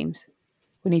those teams.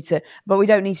 But we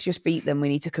don't need to just beat them. We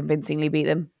need to convincingly beat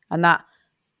them. And that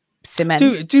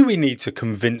cements. Do we need to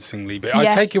convincingly beat?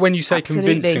 Yes, I take it when you say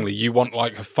absolutely. Convincingly, you want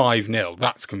like a 5-0.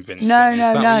 That's convincing. No, is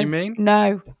that what you mean?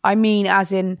 No, I mean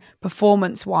as in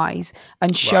performance-wise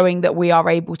and showing that we are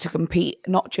able to compete,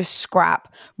 not just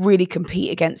scrap, really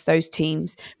compete against those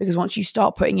teams. Because once you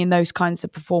start putting in those kinds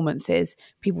of performances,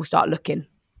 people start looking.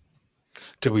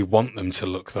 Do we want them to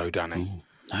look though, Danny?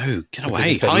 No, get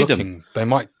away, hide them. They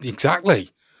might,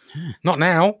 exactly. Yeah. Not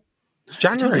now. It's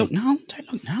January. Don't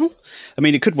look now. I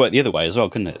mean, it could work the other way as well,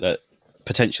 couldn't it? That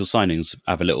potential signings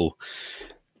have a little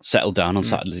settle down on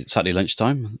Saturday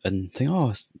lunchtime and think,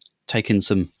 take in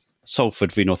some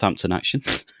Salford v Northampton action,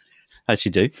 as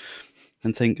you do,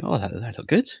 and think, they look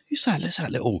good. Who's that? There's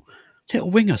that little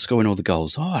winger scoring all the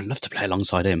goals. Oh, I'd love to play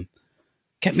alongside him.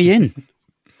 Get me in.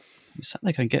 Who's that?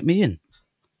 They can get me in.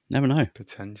 Never know.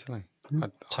 Potentially.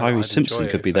 Tyree Simpson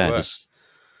could be there.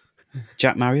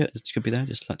 Jack Marriott could be there,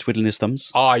 just like twiddling his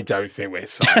thumbs. I don't think we're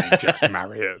signing Jack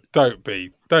Marriott. Don't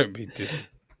be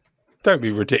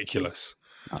ridiculous.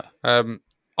 I'm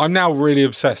now really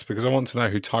obsessed because I want to know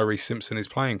who Tyree Simpson is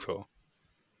playing for.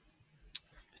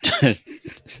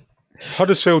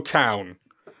 Huddersfield Town.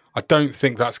 I don't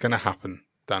think that's going to happen,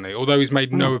 Danny. Although he's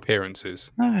made no appearances.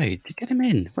 No, get him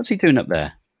in. What's he doing up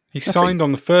there? He signed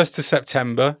on the 1st of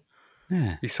September.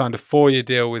 Yeah. He signed a 4-year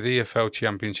deal with EFL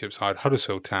Championship side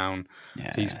Huddersfield Town.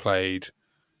 Yeah. He's played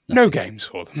no games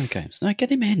for them. No games. No,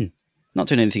 get him in. Not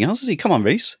doing anything else, is he? Come on,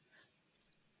 Reece.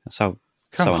 That's how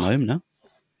I know him now.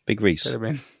 Big Reece. Get him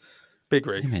in. Big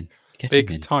Reece. Get him in.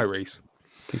 Big Tyrese.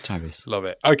 Big Tyrese. Love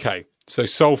it. Okay, so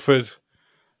Salford,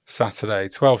 Saturday,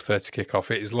 12:30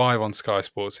 kickoff. It is live on Sky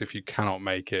Sports if you cannot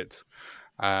make it.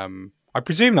 I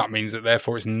presume that means that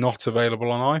therefore it's not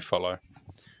available on iFollow.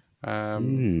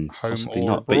 Home or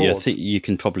not, abroad. But yeah, I think you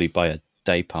can probably buy a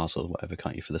day pass or whatever,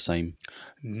 can't you, for the same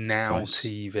Now price?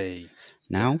 TV.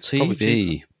 Now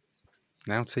TV.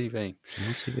 Now TV.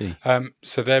 Now TV.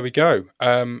 So there we go.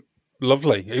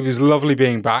 Lovely. It was lovely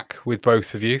being back with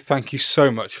both of you. Thank you so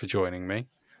much for joining me.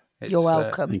 You're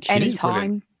welcome.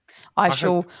 Anytime. I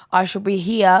shall be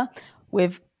here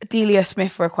with Delia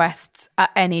Smith requests at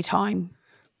any time.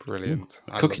 Brilliant.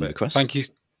 Cooking requests. Thank you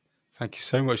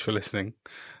so much for listening.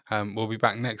 We'll be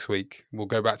back next week. We'll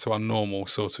go back to our normal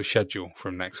sort of schedule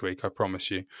from next week, I promise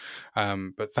you.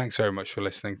 But thanks very much for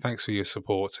listening. Thanks for your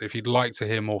support. If you'd like to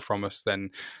hear more from us, then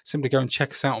simply go and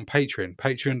check us out on Patreon,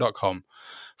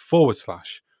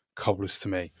 patreon.com/Cobblers to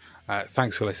Me.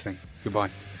 Thanks for listening.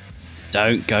 Goodbye.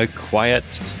 Don't go quiet.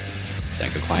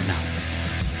 Don't go quiet now.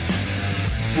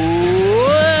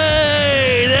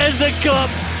 Way! There's the cup.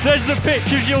 There's the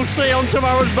pictures you'll see on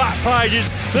tomorrow's back pages.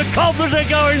 The Cobblers are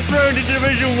going through into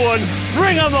Division 1.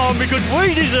 Bring them on because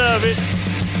we deserve it.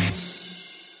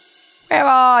 Where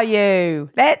are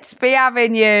you? Let's be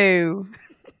having you.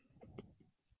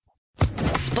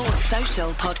 Sports Social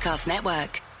Podcast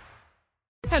Network.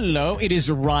 Hello, it is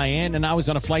Ryan, and I was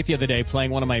on a flight the other day playing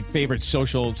one of my favorite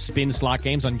social spin slot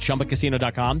games on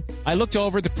ChumbaCasino.com. I looked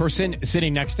over at the person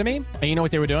sitting next to me, and you know what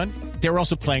they were doing? They were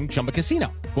also playing Chumba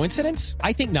Casino. Coincidence?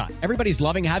 I think not. Everybody's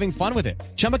loving having fun with it.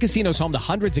 Chumba Casino is home to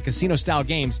hundreds of casino-style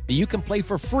games that you can play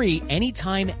for free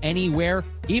anytime, anywhere,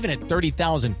 even at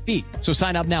 30,000 feet. So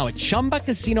sign up now at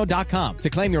ChumbaCasino.com to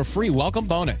claim your free welcome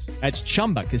bonus. That's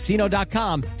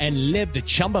ChumbaCasino.com and live the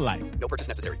Chumba life. No purchase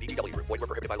necessary. VGW Group. Void where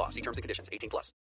prohibited by law. See terms and conditions. 18+.